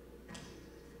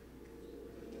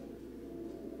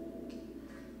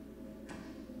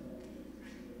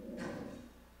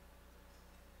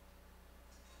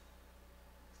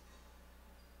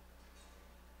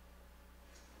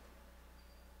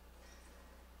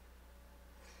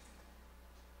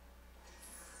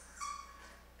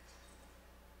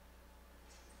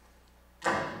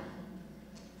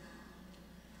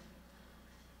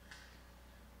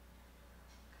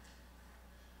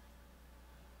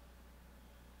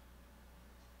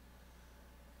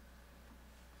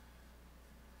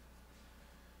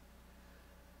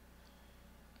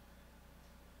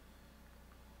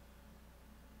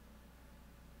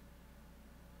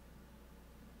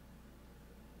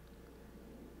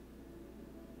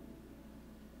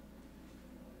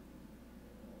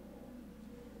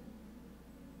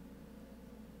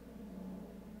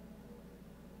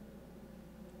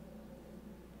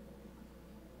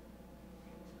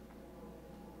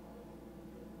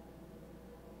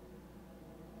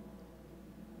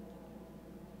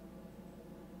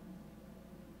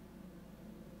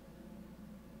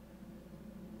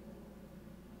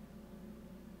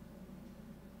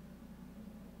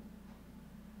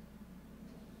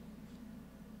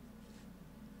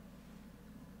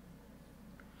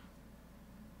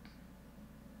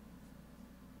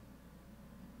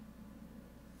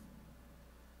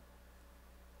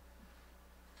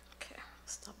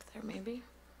 Stop there, maybe.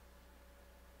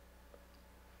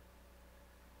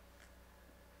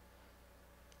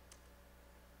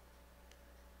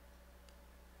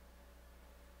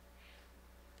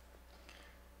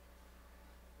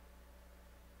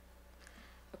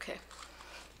 Okay.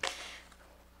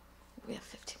 We have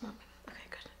 15 more minutes. Okay,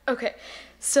 good. Okay,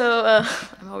 so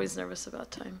I'm always nervous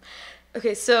about time.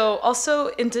 Okay, so also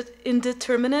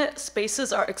indeterminate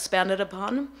spaces are expanded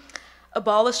upon,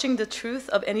 abolishing the truth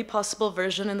of any possible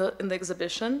version in the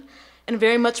exhibition, and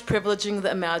very much privileging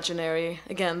the imaginary,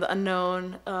 again, the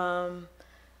unknown,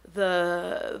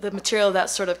 the material that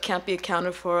sort of can't be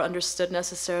accounted for or understood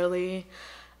necessarily.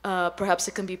 Perhaps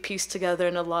it can be pieced together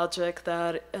in a logic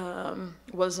that one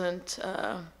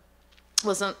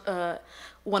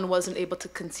wasn't able to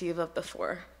conceive of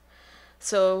before.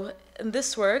 So in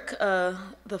this work,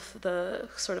 the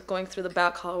sort of going through the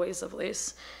back hallways of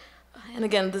Lace, and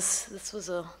again, this was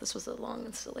a long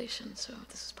installation, so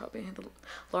this is probably the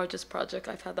largest project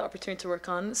I've had the opportunity to work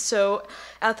on. So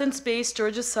Athens-based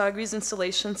Georgia Sagri's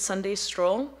installation Sunday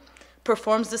Stroll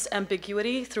performs this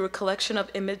ambiguity through a collection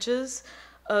of images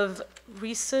of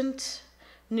recent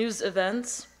news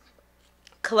events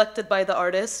collected by the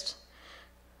artist.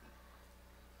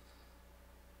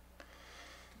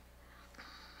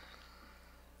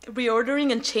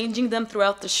 Reordering and changing them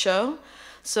throughout the show.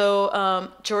 So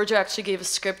Georgia actually gave a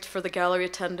script for the gallery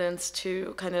attendants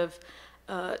to kind of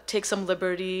take some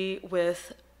liberty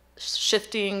with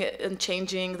shifting and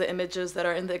changing the images that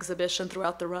are in the exhibition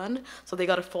throughout the run. So they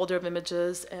got a folder of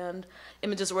images, and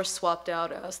images were swapped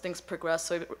out as things progressed.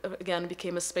 So it, again,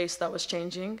 became a space that was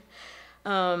changing.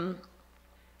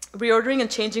 Reordering and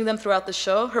changing them throughout the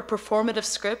show, her performative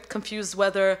script confused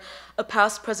whether a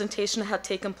past presentation had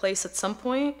taken place at some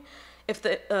point, if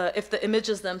the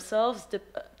images themselves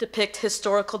depict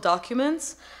historical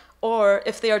documents, or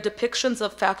if they are depictions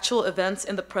of factual events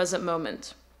in the present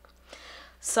moment.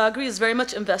 Sagri is very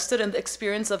much invested in the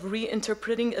experience of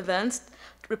reinterpreting events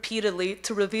repeatedly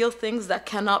to reveal things that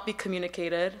cannot be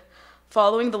communicated,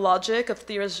 following the logic of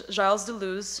theorist Gilles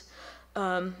Deleuze,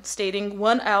 stating,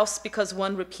 one oustes because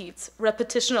one repeats.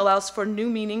 Repetition allows for new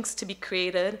meanings to be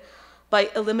created by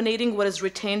eliminating what is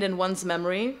retained in one's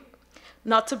memory,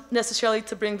 not necessarily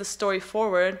to bring the story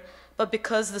forward, but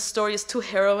because the story is too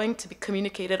harrowing to be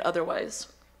communicated otherwise.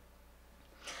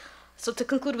 So to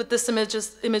conclude with this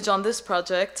image on this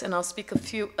project, and I'll speak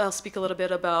a little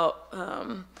bit about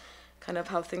kind of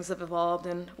how things have evolved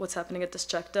and what's happening at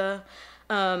Disjecta.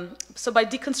 So by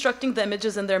deconstructing the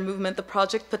images and their movement, the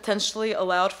project potentially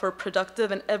allowed for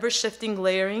productive and ever-shifting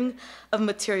layering of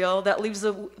material that leaves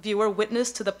the viewer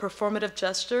witness to the performative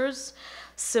gestures,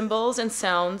 symbols, and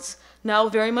sounds, now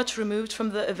very much removed from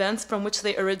the events from which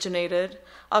they originated,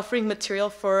 offering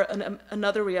material for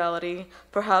another reality,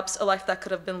 perhaps a life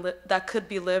that could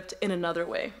be lived in another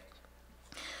way.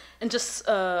 And just,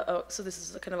 so this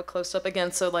is kind of a close-up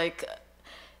again, so like,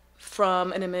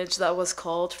 from an image that was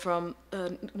called from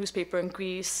a newspaper in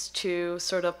Greece to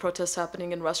sort of protests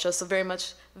happening in Russia. So very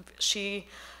much, she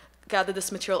gathered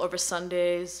this material over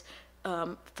Sundays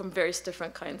from various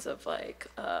different kinds of like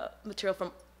material,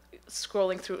 from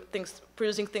scrolling through things,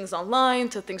 perusing things online,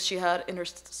 to things she had in her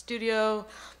studio,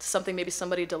 to something maybe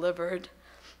somebody delivered.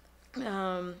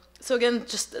 So again,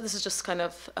 this is just kind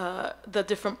of the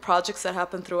different projects that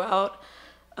happen throughout.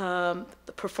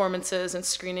 The performances and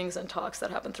screenings and talks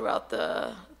that happened throughout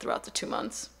the 2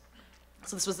 months.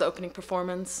 So this was the opening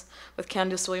performance with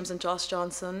Candace Williams and Josh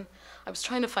Johnson. I was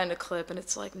trying to find a clip and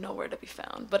it's like nowhere to be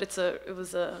found, but it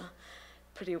was a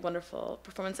pretty wonderful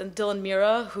performance. And Dylan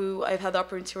Mira, who I've had the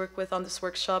opportunity to work with on this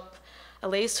workshop,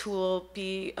 Alace, who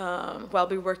I'll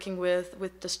be working with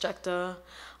Disjecta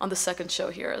on the second show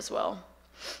here as well.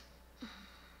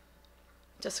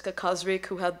 Jessica Kozrik,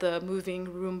 who had the moving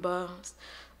Roomba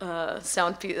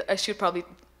sound feed. I should probably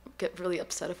get really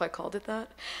upset if I called it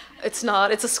that. It's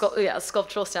not. It's a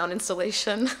sculptural sound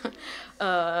installation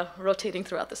rotating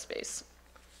throughout the space.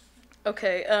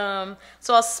 Okay,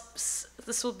 so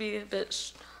this will be a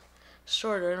bit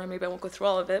shorter, or maybe I won't go through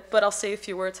all of it, but I'll say a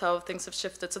few words how things have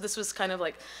shifted. So this was kind of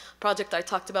like project I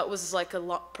talked about was like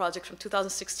a project from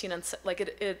 2016, and like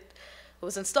it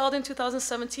was installed in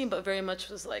 2017, but very much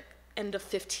was like end of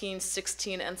 15,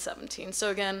 16, and 17. So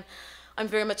again, I'm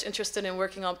very much interested in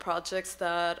working on projects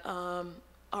that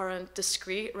aren't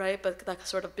discrete, right, but that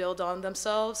sort of build on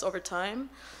themselves over time,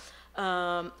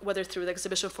 whether through the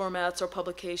exhibition formats or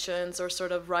publications or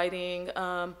sort of writing,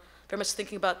 very much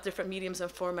thinking about different mediums and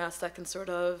formats that can sort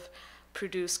of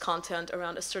produce content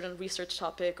around a certain research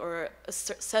topic or a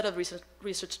set of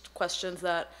research questions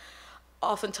that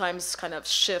oftentimes kind of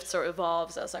shifts or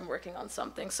evolves as I'm working on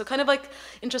something. So kind of like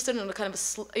interested in a kind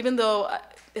of, even though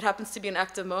it happens to be an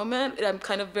active moment, I'm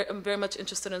very much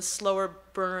interested in slower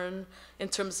burn in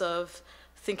terms of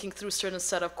thinking through a certain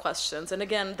set of questions. And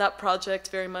again, that project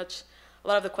very much, a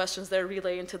lot of the questions there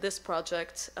relay into this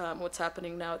project, what's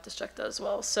happening now at Disjecta as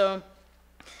well. So,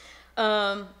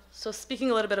 so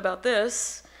speaking a little bit about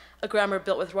this, a grammar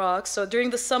built with rocks. So during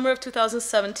the summer of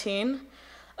 2017,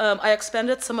 I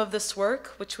expanded some of this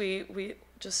work, which we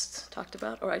just talked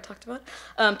about, or I talked about,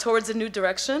 towards a new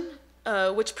direction,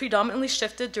 which predominantly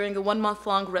shifted during a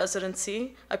 1-month-long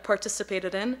residency I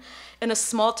participated in a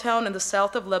small town in the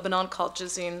south of Lebanon called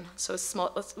Jazin. So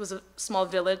it was a small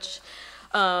village.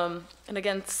 And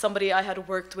again, somebody I had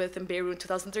worked with in Beirut in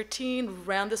 2013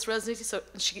 ran this residency, so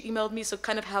she emailed me, so it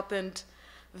kind of happened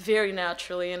very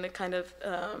naturally, and it kind of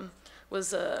it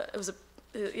was a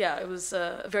yeah, it was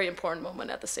a very important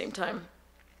moment at the same time.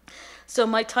 So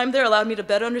my time there allowed me to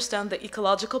better understand the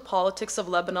ecological politics of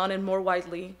Lebanon and more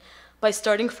widely by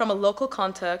starting from a local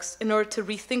context in order to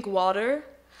rethink water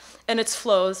and its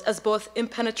flows as both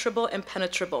impenetrable and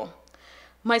penetrable.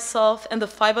 Myself and the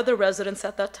 5 other residents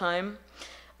at that time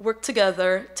worked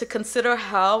together to consider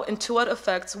how and to what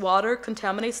effects water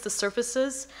contaminates the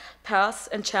surfaces, paths,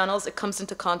 and channels it comes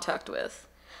into contact with,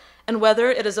 and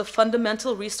whether it is a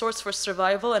fundamental resource for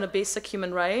survival and a basic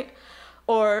human right,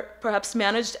 or perhaps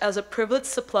managed as a privileged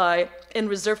supply and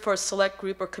reserved for a select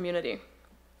group or community.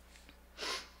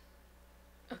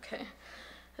 Okay.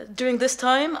 During this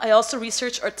time, I also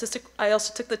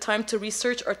took the time to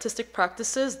research artistic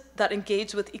practices that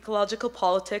engage with ecological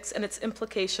politics and its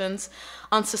implications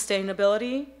on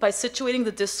sustainability by situating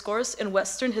the discourse in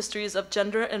Western histories of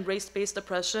gender and race-based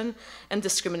oppression and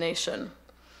discrimination,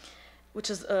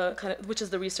 which is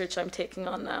the research I'm taking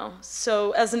on now. So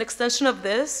as an extension of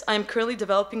this, I'm currently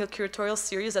developing a curatorial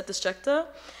series at Disjecta,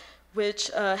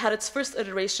 which had its first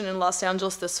iteration in Los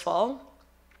Angeles this fall.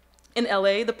 In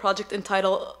LA, the project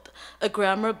entitled A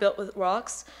Grammar Built with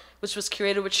Rocks, which was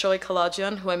curated with Suzy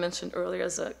Halajian, who I mentioned earlier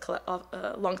as a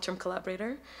long-term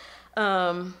collaborator,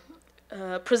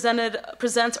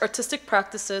 presents artistic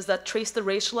practices that trace the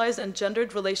racialized and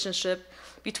gendered relationship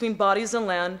between bodies and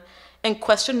land and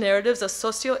question narratives of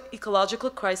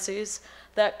socio-ecological crises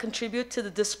that contribute to the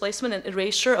displacement and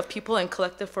erasure of people and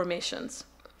collective formations.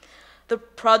 The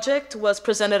project was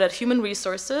presented at Human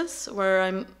Resources, where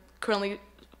I'm currently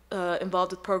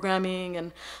involved with programming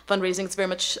and fundraising. It's very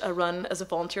much run as a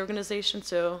volunteer organization,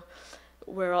 so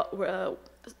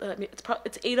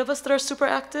it's 8 of us that are super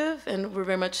active, and we're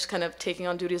very much kind of taking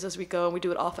on duties as we go, and we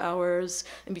do it off hours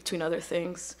in between other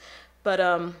things. But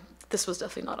this was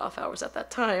definitely not off hours at that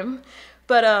time.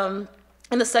 But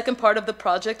and the second part of the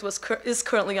project is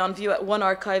currently on view at One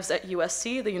Archives at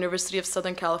USC, the University of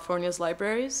Southern California's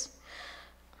libraries.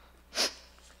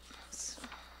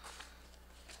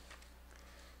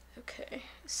 Okay,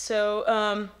 so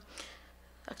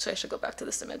actually I should go back to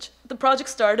this image. The project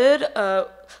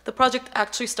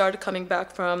actually started coming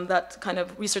back from that kind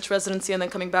of research residency and then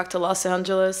coming back to Los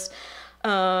Angeles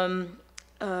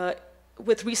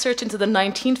with research into the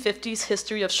 1950s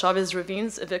history of Chavez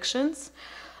Ravines evictions,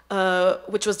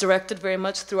 which was directed very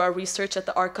much through our research at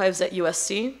the archives at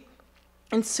USC,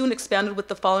 and soon expanded with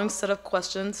the following set of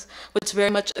questions, which very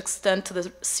much extend to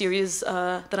the series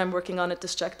that I'm working on at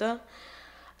Disjecta.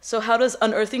 So how does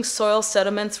unearthing soil,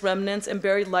 sediments, remnants, and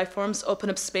buried life forms open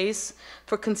up space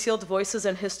for concealed voices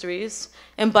and histories,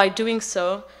 and by doing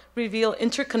so, reveal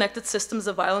interconnected systems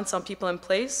of violence on people and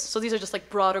place? So these are just like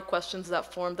broader questions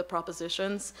that form the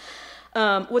propositions.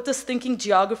 What does thinking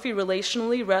geography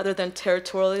relationally rather than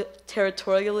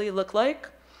territorially look like?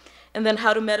 And then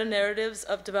how do meta-narratives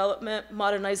of development,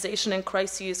 modernization, and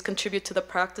crises contribute to the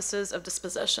practices of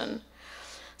dispossession?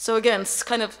 So again, it's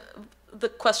kind of the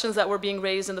questions that were being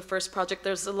raised in the first project.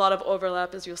 There's a lot of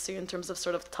overlap, as you'll see, in terms of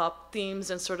sort of top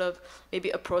themes and sort of maybe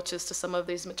approaches to some of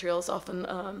these materials. Often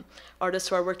artists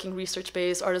who are working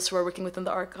research-based, artists who are working within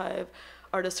the archive,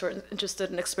 artists who are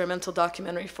interested in experimental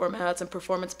documentary formats and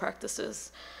performance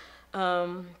practices.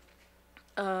 So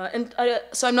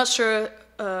I'm not sure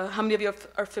how many of you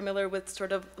are familiar with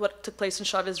sort of what took place in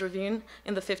Chavez Ravine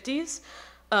in the 50s,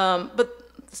 but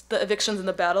the evictions in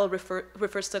the battle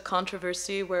refers to a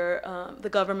controversy where the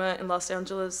government in Los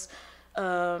Angeles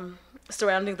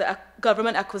surrounding the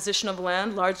government acquisition of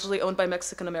land largely owned by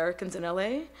Mexican Americans in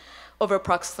LA over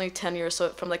approximately 10 years, so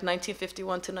from like 1951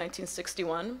 to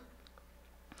 1961.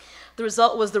 The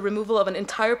result was the removal of an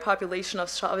entire population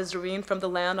of Chavez Ravine from the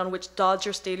land on which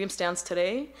Dodger Stadium stands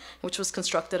today, which was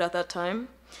constructed at that time.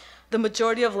 The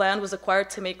majority of land was acquired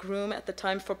to make room at the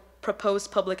time for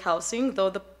proposed public housing, though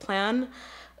the plan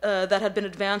that had been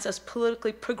advanced as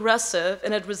politically progressive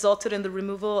and had resulted in the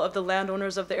removal of the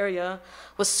landowners of the area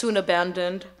was soon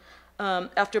abandoned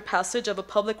after passage of a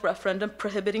public referendum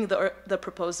prohibiting the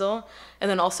proposal, and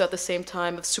then also at the same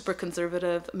time a super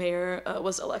conservative mayor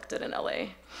was elected in LA.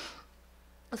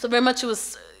 So very much it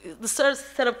was, the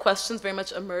set of questions very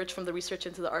much emerged from the research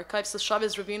into the archives. So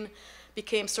Chavez Ravine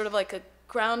became sort of like a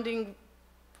grounding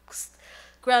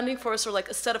force, or like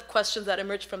a set of questions that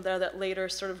emerged from there that later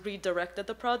sort of redirected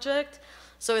the project.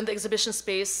 So in the exhibition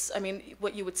space, I mean,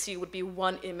 what you would see would be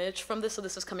one image from this. So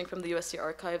this is coming from the USC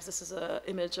archives. This is an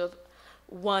image of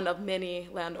one of many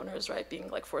landowners, right, being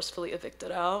like forcefully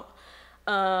evicted out.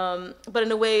 But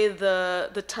in a way,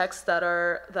 the texts that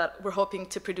we're hoping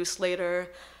to produce later,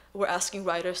 we're asking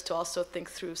writers to also think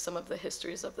through some of the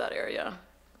histories of that area.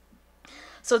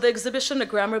 So the exhibition, A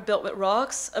Grammar Built with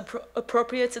Rocks,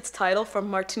 appropriates its title from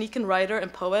Martinican writer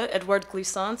and poet Edouard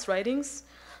Glissant's writings,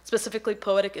 specifically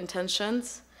Poetic Intention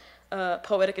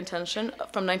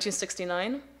from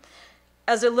 1969,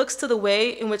 as it looks to the way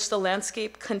in which the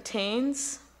landscape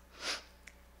contains,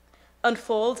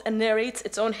 unfolds, and narrates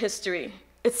its own history.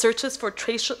 It searches for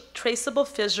traceable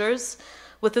fissures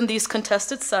within these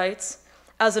contested sites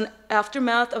as an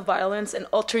aftermath of violence and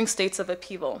altering states of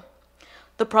upheaval.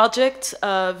 The project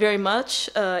very much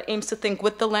aims to think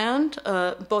with the land,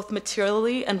 both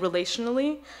materially and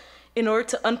relationally, in order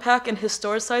to unpack and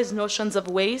historicize notions of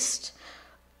waste,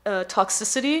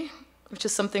 toxicity, which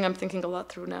is something I'm thinking a lot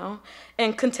through now,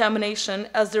 and contamination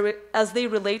as they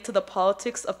relate to the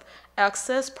politics of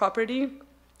access, property,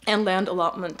 and land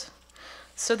allotment.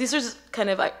 So these are just kind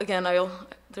of, again,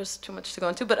 there's too much to go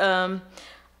into, but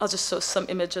I'll just show some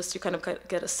images to kind of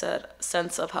get a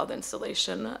sense of how the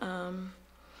installation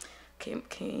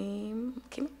came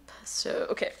up. So,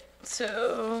 okay,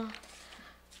 so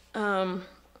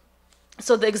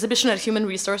the exhibition at Human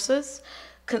Resources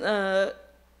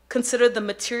considered the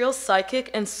material,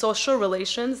 psychic, and social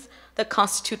relations that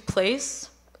constitute place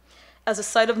as a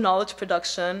site of knowledge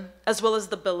production, as well as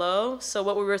the below. So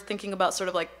what we were thinking about, sort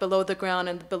of like below the ground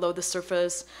and below the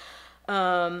surface,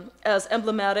 as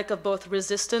emblematic of both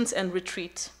resistance and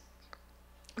retreat.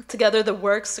 Together, the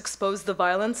works expose the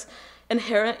violence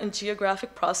inherent in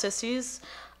geographic processes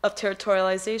of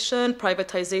territorialization,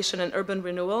 privatization, and urban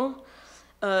renewal,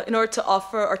 in order to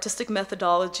offer artistic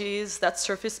methodologies that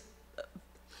surface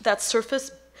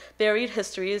buried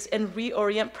histories and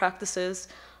reorient practices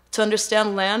to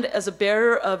understand land as a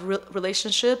bearer of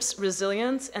relationships,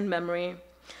 resilience, and memory.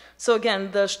 So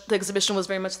again, the exhibition was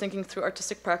very much thinking through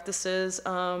artistic practices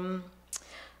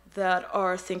that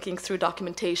are thinking through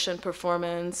documentation,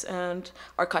 performance, and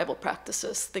archival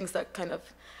practices, things that kind of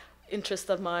interest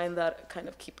of mine that kind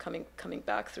of keep coming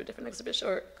back through different exhibitions,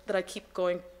 or that I keep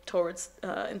going towards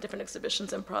in different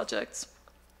exhibitions and projects.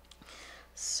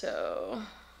 So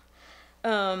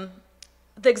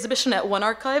the exhibition at One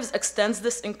Archives extends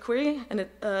this inquiry and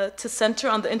to center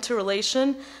on the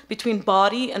interrelation between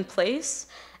body and place,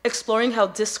 exploring how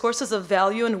discourses of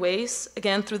value and waste,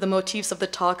 again through the motifs of the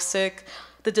toxic,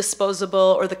 the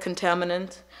disposable, or the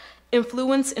contaminant,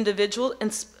 influence individual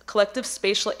and collective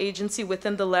spatial agency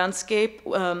within the landscape,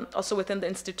 also within the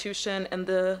institution,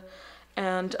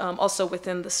 and also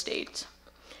within the state.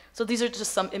 So these are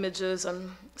just some images.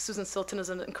 Susan Silton is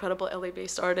an incredible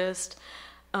LA-based artist.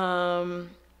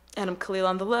 Adam Khalil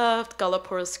on the left,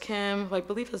 Galaporis Kim, who I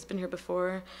believe has been here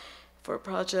before for a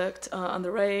project, on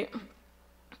the right.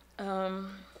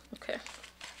 Okay.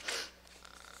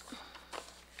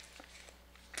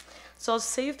 So I'll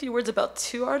say a few words about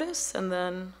two artists and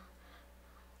then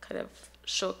kind of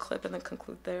show a clip and then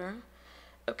conclude there.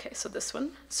 Okay, so this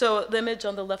one. So the image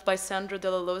on the left by Sandra De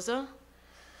La Loza,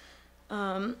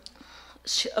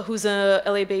 who's a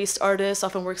LA-based artist,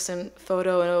 often works in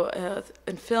photo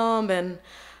and film, and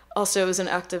also is an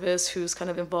activist who's kind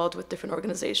of involved with different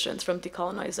organizations, from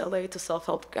Decolonize LA to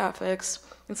Self-Help Graphics.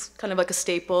 It's kind of like a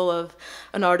staple of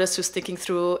an artist who's thinking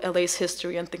through LA's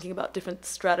history and thinking about different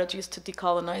strategies to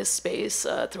decolonize space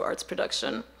through arts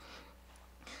production.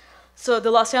 So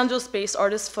the Los Angeles-based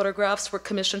artist's photographs were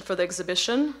commissioned for the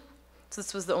exhibition. So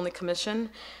this was the only commission.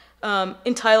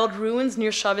 Entitled Ruins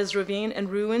Near Chavez Ravine and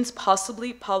Ruins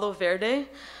Possibly Palo Verde.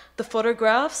 The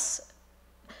photographs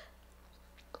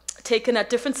taken at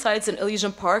different sites in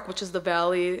Elysian Park, which is the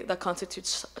valley that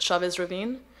constitutes Chavez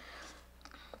Ravine,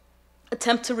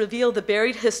 attempt to reveal the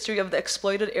buried history of the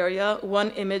exploited area,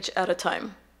 one image at a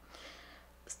time.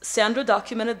 Sandra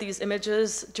documented these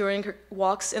images during her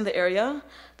walks in the area.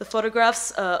 The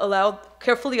photographs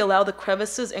carefully allow the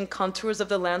crevices and contours of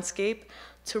the landscape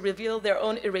to reveal their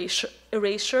own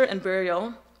erasure and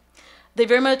burial. They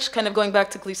very much, kind of going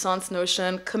back to Glissant's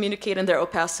notion, communicate in their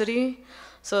opacity.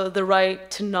 So the right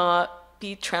to not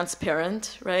be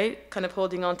transparent, right? Kind of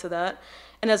holding on to that.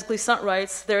 And as Glissant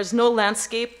writes, there is no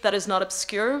landscape that is not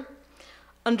obscure.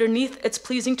 Underneath its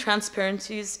pleasing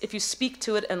transparencies, if you speak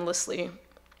to it endlessly.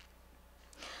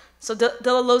 So De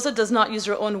La Loza does not use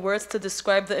her own words to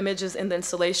describe the images in the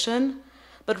installation,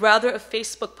 but rather a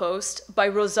Facebook post by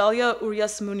Rosalia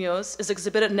Urias Munoz is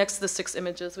exhibited next to the 6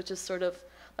 images, which is sort of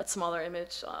that smaller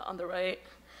image on the right.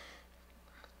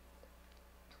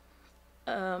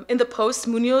 In the post,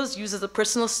 Munoz uses a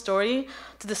personal story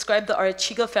to describe the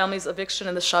Arechiga family's eviction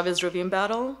in the Chavez Ravine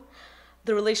battle,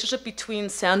 the relationship between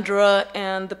Sandra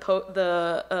and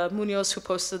the Munoz who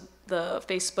posted the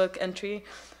Facebook entry,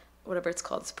 whatever it's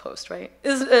called, this post, right,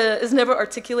 is never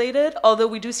articulated, although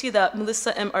we do see that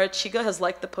Melissa M. Arechiga has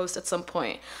liked the post at some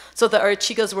point. So the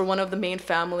Arechigas were one of the main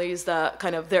families that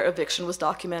kind of their eviction was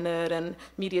documented and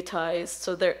mediatized.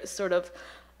 So they're sort of,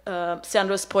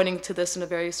 Sandra's pointing to this in a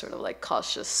very sort of like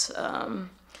cautious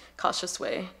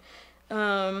way.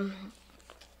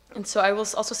 And so I will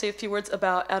also say a few words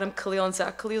about Adam Khalil and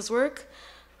Zach Khalil's work,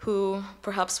 who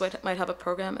perhaps might have a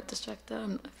program at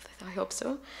Disjecta, I hope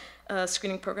so, a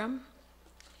screening program.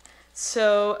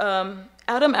 So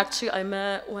Adam, actually, I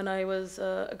met when I was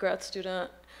a grad student,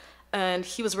 and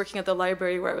he was working at the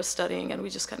library where I was studying, and we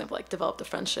just kind of like developed a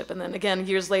friendship. And then again,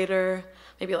 years later,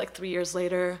 maybe like 3 years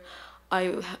later,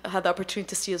 I had the opportunity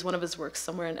to see one of his works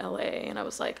somewhere in LA, and I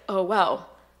was like, oh, wow.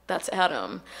 That's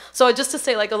Adam. So just to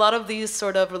say, like, a lot of these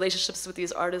sort of relationships with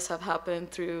these artists have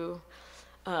happened through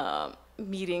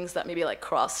meetings that maybe like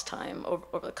cross time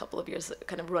over a couple of years,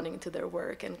 kind of running into their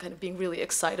work and kind of being really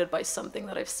excited by something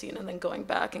that I've seen and then going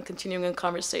back and continuing a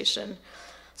conversation.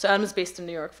 So Adam is based in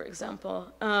New York, for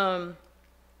example.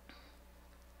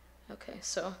 Okay,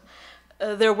 so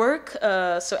their work,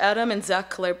 so Adam and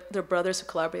Zach, they're brothers who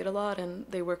collaborate a lot, and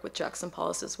they work with Jackson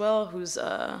Pollis as well, who's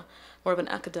more of an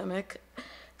academic.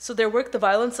 So their work, The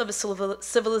Violence of a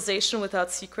Civilization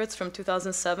Without Secrets from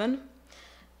 2007,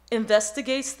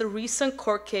 investigates the recent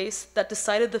court case that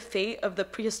decided the fate of the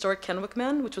prehistoric Kennewick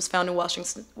Man, which was found in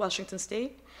Washington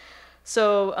State.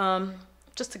 So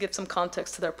just to give some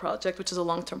context to their project, which is a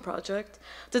long-term project,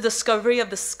 the discovery of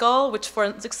the skull, which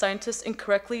forensic scientists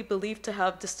incorrectly believed to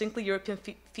have distinctly European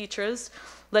features,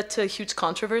 led to a huge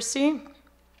controversy.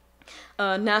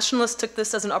 Nationalists took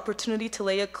this as an opportunity to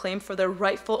lay a claim for their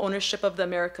rightful ownership of the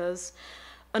Americas,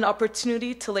 an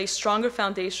opportunity to lay stronger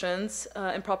foundations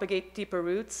and propagate deeper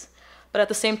roots. But at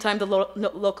the same time, the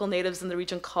local natives in the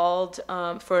region called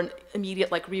for an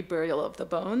immediate like reburial of the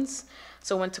bones.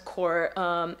 So went to court,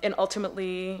 and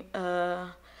ultimately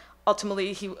the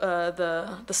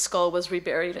skull was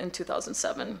reburied in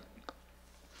 2007.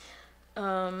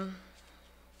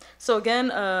 So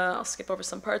again, I'll skip over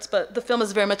some parts, but the film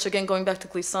is very much, again, going back to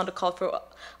Glissant, a call for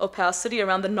opacity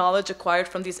around the knowledge acquired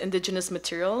from these indigenous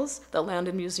materials that land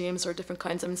in museums or different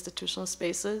kinds of institutional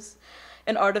spaces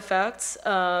and artifacts.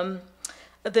 The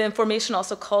information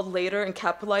also called later and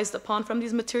capitalized upon from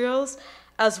these materials,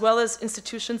 as well as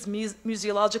institutions'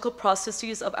 museological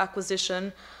processes of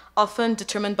acquisition, often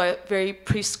determined by very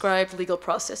prescribed legal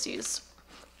processes.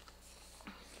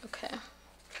 Okay,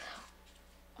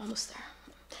 almost there.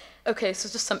 Okay, so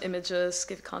just some images,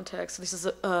 give context. This is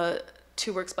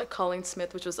two works by Colleen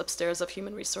Smith, which was Upstairs of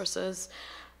Human Resources,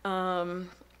 remote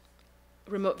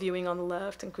viewing on the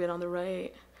left and grid on the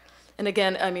right. And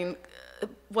again, I mean,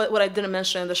 what I didn't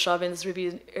mention in the Chauvins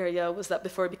Review area was that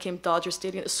before it became Dodger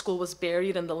Stadium, the school was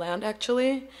buried in the land,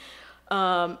 actually.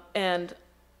 And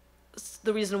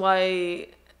the reason why,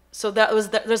 so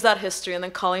there's that history, and then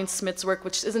Colleen Smith's work,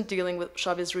 which isn't dealing with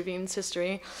Chavez Ravine's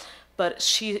history, but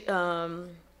she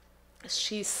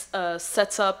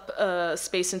sets up a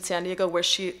space in San Diego where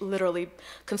she literally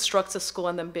constructs a school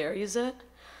and then buries it.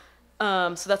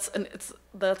 So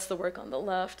that's the work on the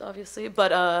left, obviously,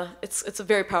 but it's a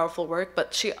very powerful work.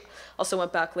 But she also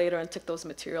went back later and took those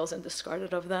materials and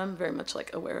discarded of them, very much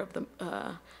like aware of the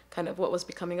kind of what was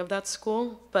becoming of that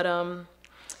school. But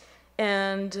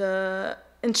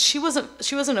and she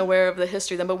wasn't aware of the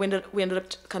history then, but we ended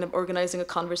up kind of organizing a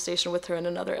conversation with her and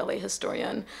another LA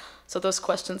historian. So those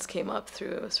questions came up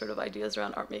through sort of ideas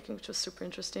around art making, which was super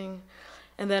interesting.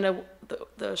 And then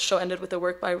the show ended with a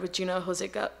work by Regina Jose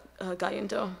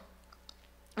Galindo.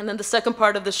 And then the second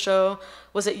part of the show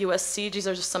was at USC. These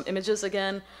are just some images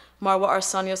again. Marwa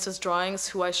Arsanios' drawings,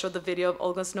 who I showed the video of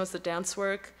Olga's Knows the Dance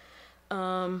work.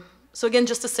 So again,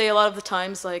 just to say, a lot of the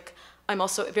times, like, I'm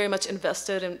also very much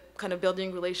invested in kind of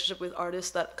building relationship with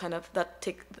artists that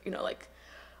take, like,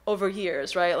 over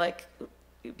years, right? Like,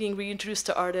 being reintroduced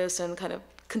to artists and kind of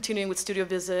continuing with studio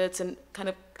visits and kind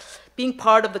of being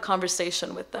part of the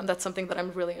conversation with them. That's something that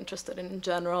I'm really interested in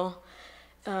general.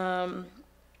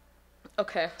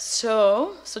 Okay,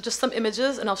 so just some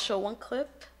images, and I'll show one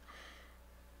clip.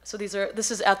 So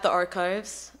this is at the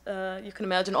archives. You can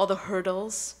imagine all the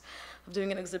hurdles of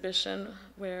doing an exhibition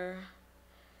where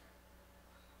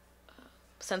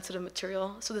sensitive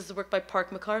material. So this is a work by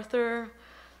Park MacArthur,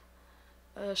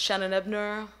 Shannon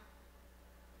Ebner,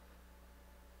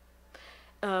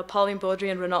 Pauline Baudry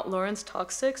and Renaud Lawrence,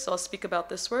 Toxic. So I'll speak about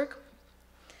this work.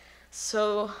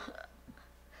 So,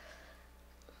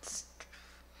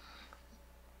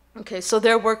 okay, so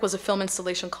their work was a film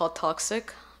installation called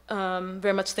Toxic,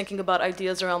 very much thinking about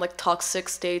ideas around like toxic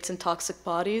states and toxic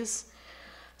bodies.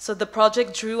 So the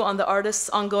project drew on the artist's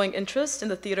ongoing interest in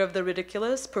the theater of the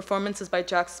ridiculous, performances by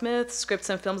Jack Smith, scripts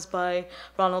and films by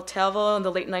Ronald Tavel in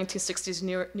the late 1960s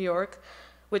New York,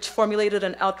 which formulated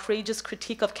an outrageous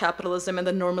critique of capitalism and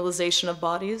the normalization of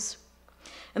bodies.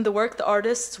 In the work, the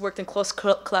artists worked in close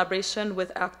collaboration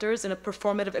with actors in a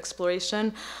performative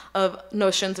exploration of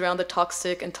notions around the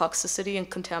toxic and toxicity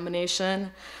and contamination.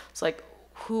 It's like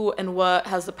who and what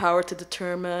has the power to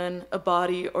determine a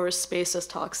body or a space as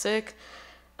toxic.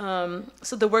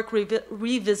 So the work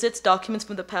revisits documents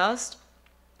from the past,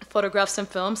 photographs and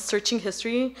films, searching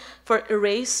history for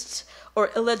erased or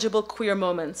illegible queer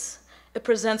moments. It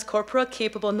presents corpora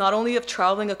capable not only of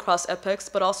traveling across epochs,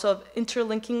 but also of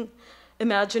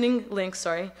imagining links,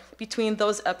 between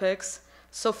those epochs,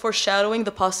 so foreshadowing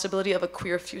the possibility of a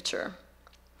queer future.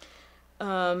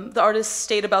 The artists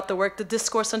state about the work, the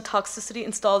discourse on toxicity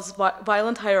installs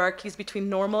violent hierarchies between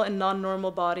normal and non-normal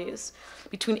bodies,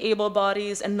 between able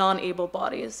bodies and non-able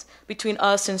bodies, between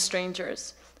us and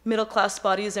strangers, middle-class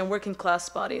bodies and working-class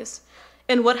bodies.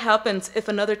 And what happens if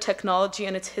another technology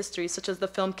and its history, such as the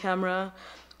film camera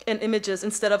and images,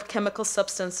 instead of chemical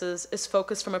substances, is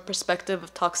focused from a perspective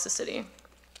of toxicity? And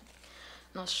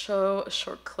I'll show a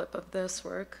short clip of this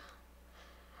work.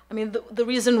 I mean, the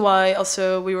reason why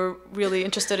also we were really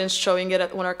interested in showing it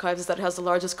at One Archives is that it has the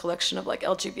largest collection of like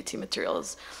LGBT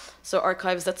materials. So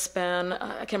archives that span,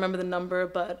 I can't remember the number,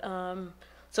 but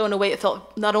so in a way it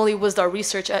felt, not only was our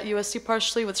research at USC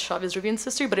partially with Chavez Ravines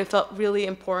history, but it felt really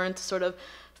important to sort of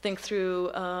think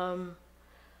through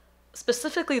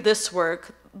specifically this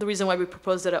work, the reason why we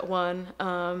proposed it at One,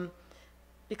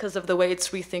 because of the way it's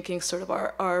rethinking sort of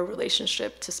our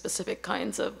relationship to specific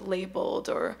kinds of labeled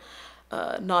or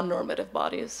non-normative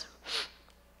bodies.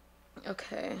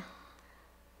 Okay.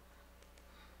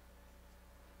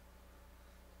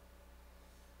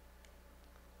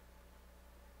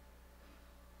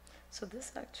 So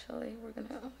this actually,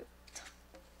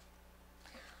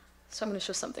 so I'm gonna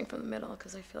show something from the middle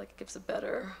because I feel like it gives a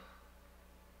better.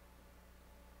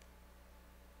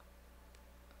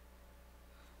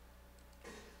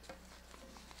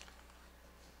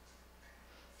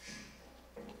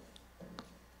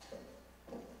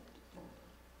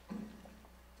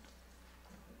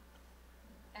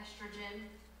 Estrogen,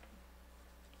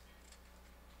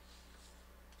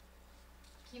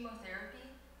 chemotherapy,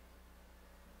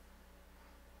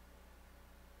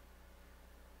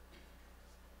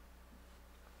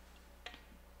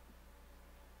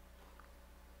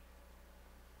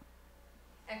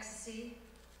 ecstasy,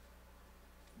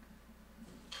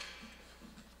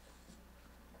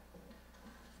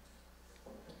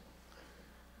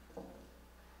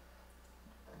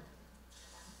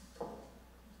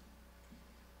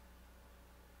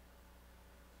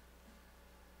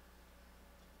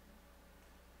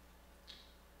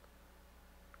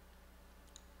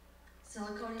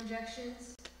 silicone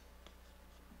injections,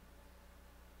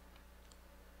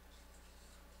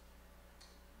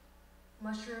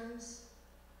 mushrooms,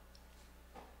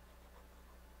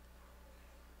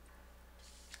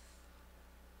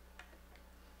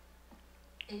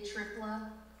 Atripla,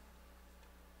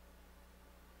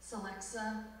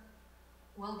 Celexa,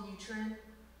 Wellbutrin,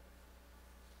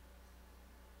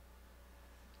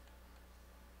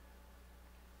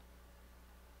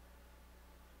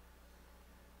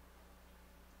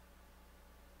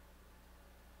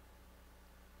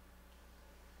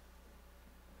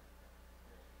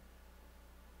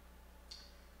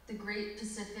 the Great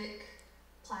Pacific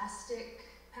Plastic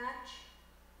Patch,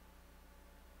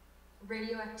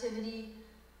 radioactivity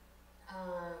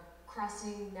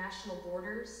crossing national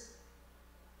borders,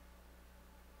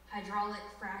 hydraulic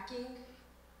fracking,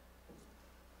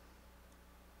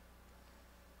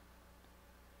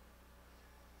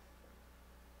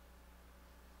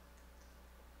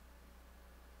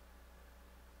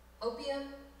 opium,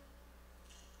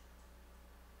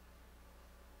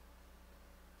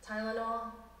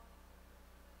 Tylenol,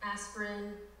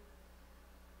 aspirin,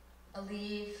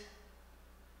 Aleve,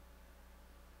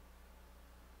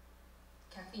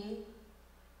 caffeine,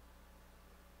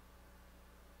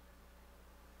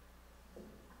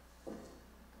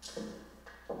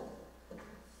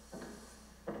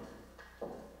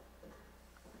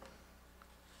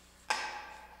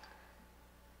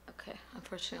 Okay,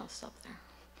 unfortunately I'll stop there.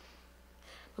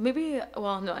 But maybe,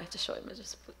 well, no, I have to show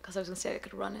images because I was gonna say I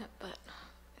could run it, but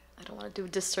I don't want to do a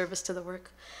disservice to the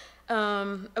work.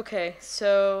 Okay,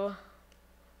 so,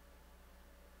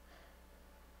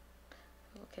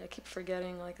 okay, I keep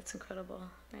forgetting, like, it's incredible,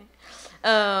 right?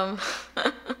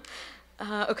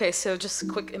 Okay, so just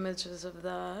quick images of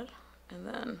that, and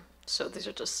then, so these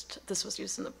are just, this was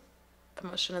used in the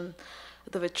promotion, and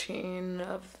the vitrine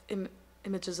of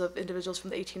images of individuals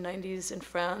from the 1890s in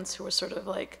France who were sort of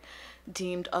like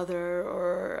deemed other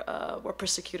or were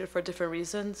persecuted for different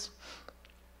reasons.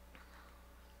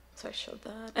 So I showed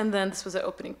that. And then this was an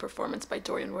opening performance by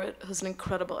Dorian Wood, who's an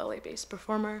incredible LA-based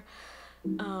performer,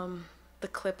 the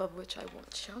clip of which I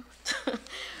won't show.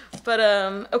 But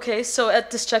okay, so at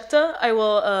Disjecta,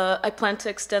 I plan to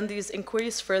extend these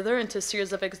inquiries further into a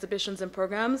series of exhibitions and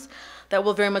programs that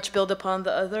will very much build upon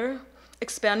the other,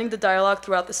 expanding the dialogue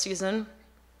throughout the season.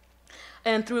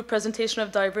 And through a presentation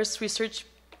of diverse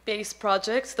research-based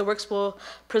projects, the works will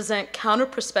present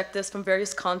counter-perspectives from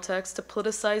various contexts to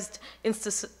politicized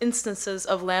instances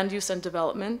of land use and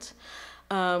development,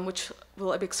 which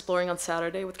we'll be exploring on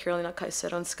Saturday with Carolina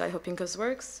Caicedo and Sky Hopinka's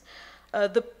works.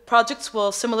 The projects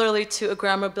will, similarly to A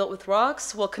Grammar Built with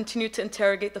Rocks, will continue to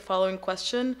interrogate the following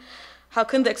question: how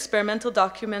can the experimental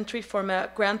documentary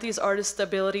format grant these artists the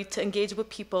ability to engage with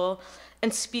people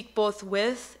and speak both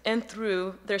with and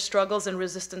through their struggles and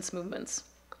resistance movements?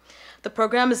 The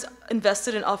program is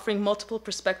invested in offering multiple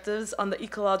perspectives on the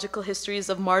ecological histories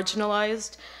of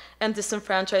marginalized and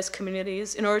disenfranchised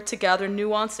communities in order to gather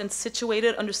nuanced and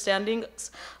situated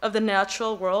understandings of the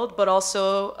natural world, but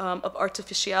also of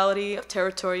artificiality, of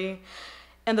territory,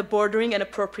 and the bordering and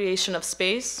appropriation of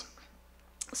space.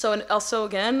 So, and also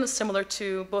again, similar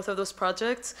to both of those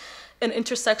projects, an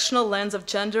intersectional lens of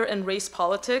gender and race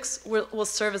politics will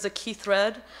serve as a key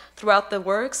thread throughout the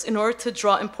works in order to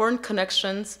draw important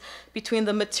connections between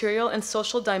the material and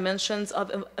social dimensions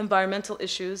of environmental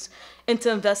issues and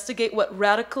to investigate what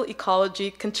radical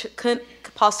ecology can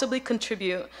possibly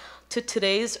contribute to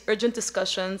today's urgent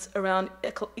discussions around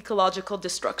ecological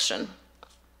destruction.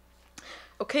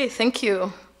 Okay, thank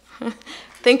you.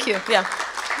 Thank you, yeah.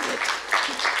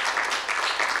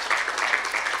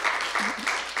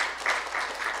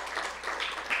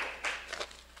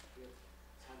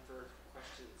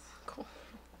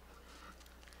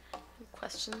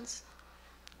 Questions?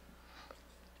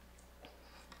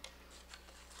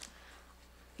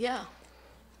 Yeah. I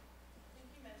think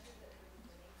you mentioned that in the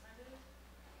beginning, kind of.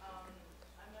 I'm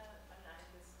an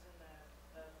activist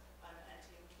I'm an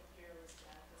anti-imperialist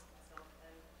activist myself,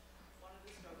 and one of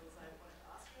the struggles I wanted to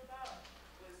ask you about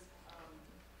was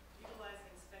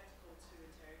utilizing spectacle to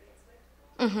interrogate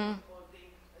spectacle, or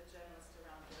being a journalist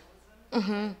around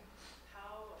journalism.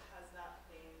 How has that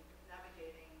been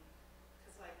navigating?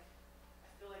 Because like, I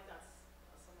feel like that's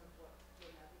some of what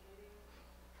you're navigating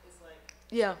is like.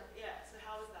 Yeah.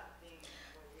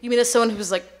 You mean as someone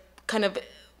who's like kind of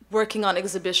working on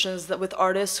exhibitions that with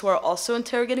artists who are also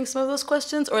interrogating some of those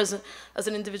questions, or as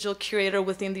an individual curator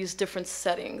within these different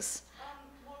settings?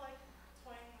 More like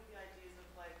toying with the ideas of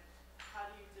like how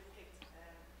do you depict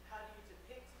the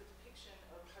depiction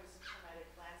of post-traumatic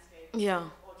landscapes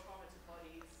or trauma to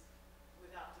bodies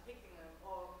without depicting them,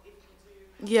 or if you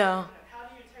do, yeah. How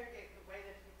do you interrogate the way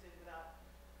they're depicted without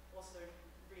also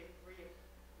redoing it?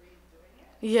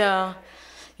 Yeah.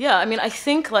 Yeah, I mean, I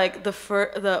think like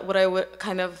what I would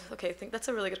kind of, okay, I think that's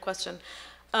a really good question.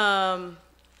 I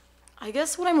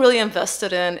guess what I'm really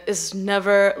invested in is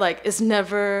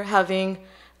never having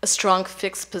a strong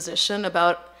fixed position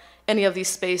about any of these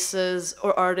spaces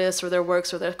or artists or their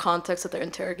works or their context that they're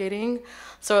interrogating.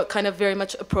 So kind of very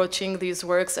much approaching these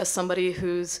works as somebody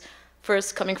who's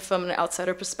first coming from an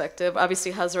outsider perspective,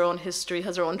 obviously has their own history,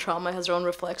 has their own trauma, has their own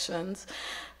reflections.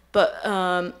 But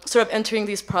sort of entering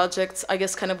these projects, I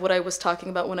guess kind of what I was talking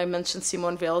about when I mentioned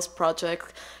Simone Weil's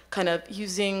project, kind of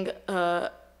using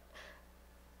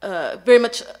very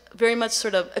much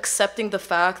sort of accepting the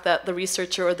fact that the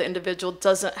researcher or the individual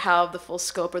doesn't have the full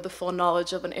scope or the full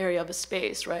knowledge of an area of a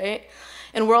space, right?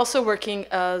 And we're also working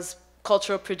as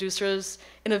cultural producers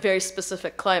in a very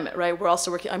specific climate, right?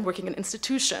 I'm working in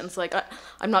institutions. Like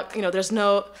I'm not,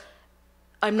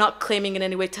 I'm not claiming in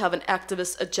any way to have an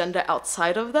activist agenda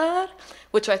outside of that,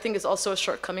 which I think is also a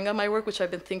shortcoming of my work, which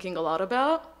I've been thinking a lot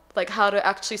about, like how to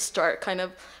actually start kind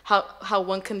of how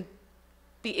one can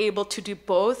be able to do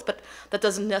both, but that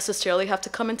doesn't necessarily have to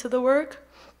come into the work.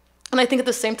 And I think at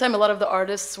the same time, a lot of the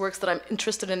artists' works that I'm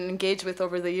interested in and engaged with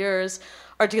over the years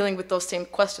are dealing with those same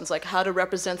questions, like how to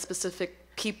represent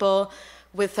specific people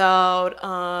without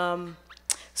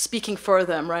speaking for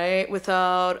them, right?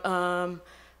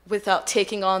 Without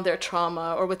taking on their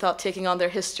trauma or without taking on their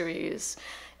histories.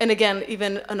 And again,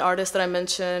 even an artist that I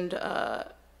mentioned,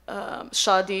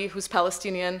 Shadi, who's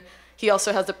Palestinian, he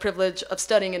also has the privilege of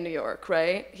studying in New York,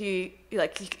 right? He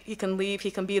can leave,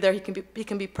 he can be there, he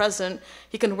can be present,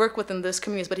 he can work within those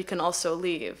communities, but he can also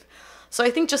leave. So I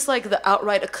think just like the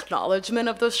outright acknowledgement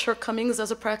of those shortcomings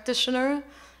as a practitioner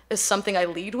is something I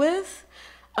lead with.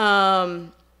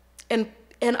 And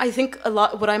And I think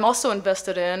what I'm also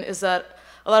invested in is that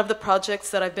a lot of the projects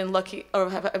that I've been lucky, or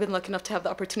I've been lucky enough to have the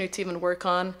opportunity to even work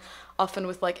on, often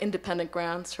with like independent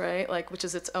grants, right? Like, which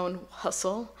is its own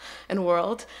hustle and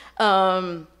world.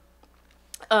 That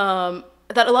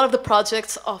a lot of the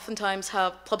projects oftentimes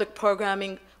have public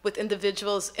programming with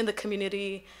individuals in the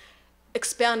community,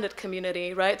 expanded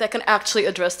community, right? That can actually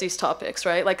address these topics,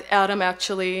 right? Like Adam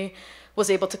actually was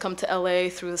able to come to LA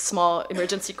through a small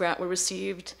emergency grant we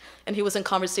received, and he was in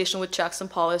conversation with Jackson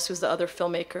Paulus, who's the other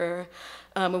filmmaker.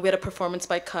 And we had a performance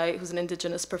by Kite, who's an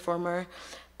indigenous performer.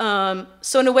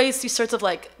 So in a way, it's these sorts of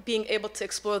like being able to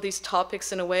explore these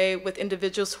topics in a way with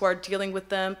individuals who are dealing with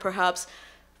them, perhaps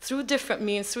through different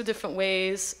means, through different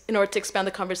ways, in order to expand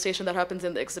the conversation that happens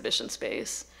in the exhibition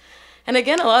space. And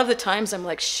again, a lot of the times I'm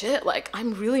like, shit, like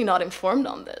I'm really not informed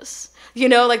on this. You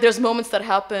know, like there's moments that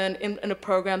happen in a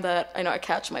program that I know I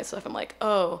catch myself. I'm like,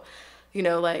 oh, you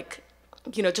know, like,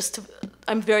 you know,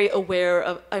 I'm very aware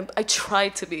of, I try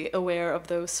to be aware of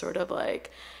those sort of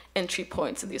like entry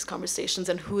points in these conversations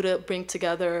and who to bring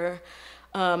together.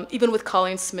 Even with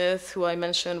Colleen Smith, who I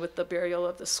mentioned with the burial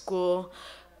of the school,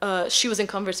 she was in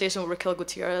conversation with Raquel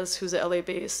Gutierrez, who's a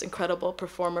LA-based incredible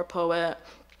performer, poet.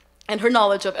 And her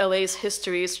knowledge of LA's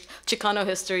histories, Chicano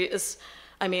history, is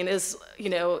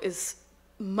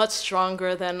much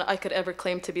stronger than I could ever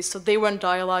claim to be. So they were in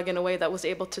dialogue in a way that was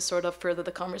able to sort of further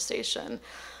the conversation.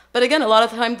 But again, a lot of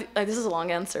the time, this is a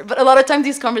long answer, but a lot of times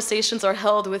these conversations are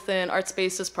held within art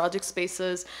spaces, project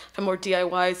spaces, from more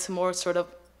DIYs to more sort of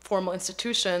formal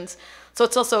institutions. So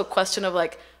it's also a question of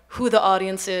like who the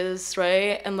audience is,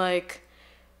 right? And like,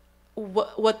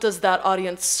 what does that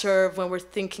audience serve when we're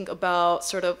thinking about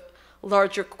sort of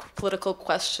larger political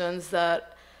questions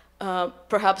that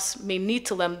perhaps may need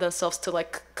to lend themselves to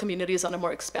like communities on a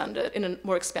more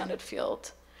expanded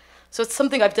field. So it's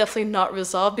something I've definitely not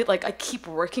resolved, but like I keep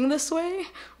working this way,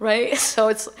 right? So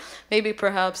it's maybe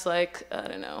perhaps like, I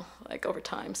don't know, like over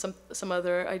time, some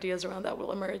other ideas around that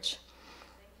will emerge.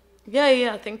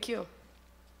 Yeah, thank you.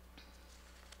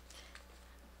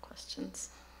 Questions?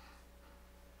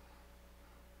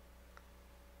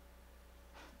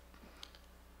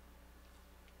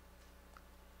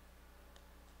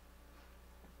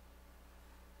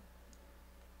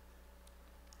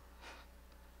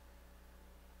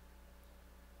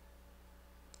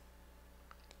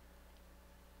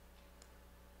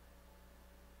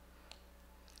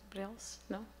 Anybody else?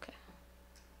 No? Okay.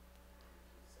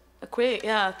 Great,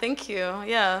 yeah, thank you.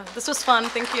 Yeah, this was fun,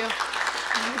 thank you.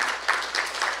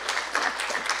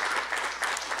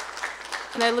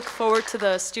 And I look forward to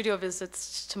the studio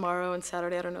visits tomorrow and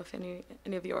Saturday. I don't know if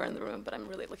any of you are in the room, but I'm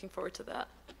really looking forward to that.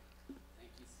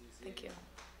 Thank you, Suzy. Thank you.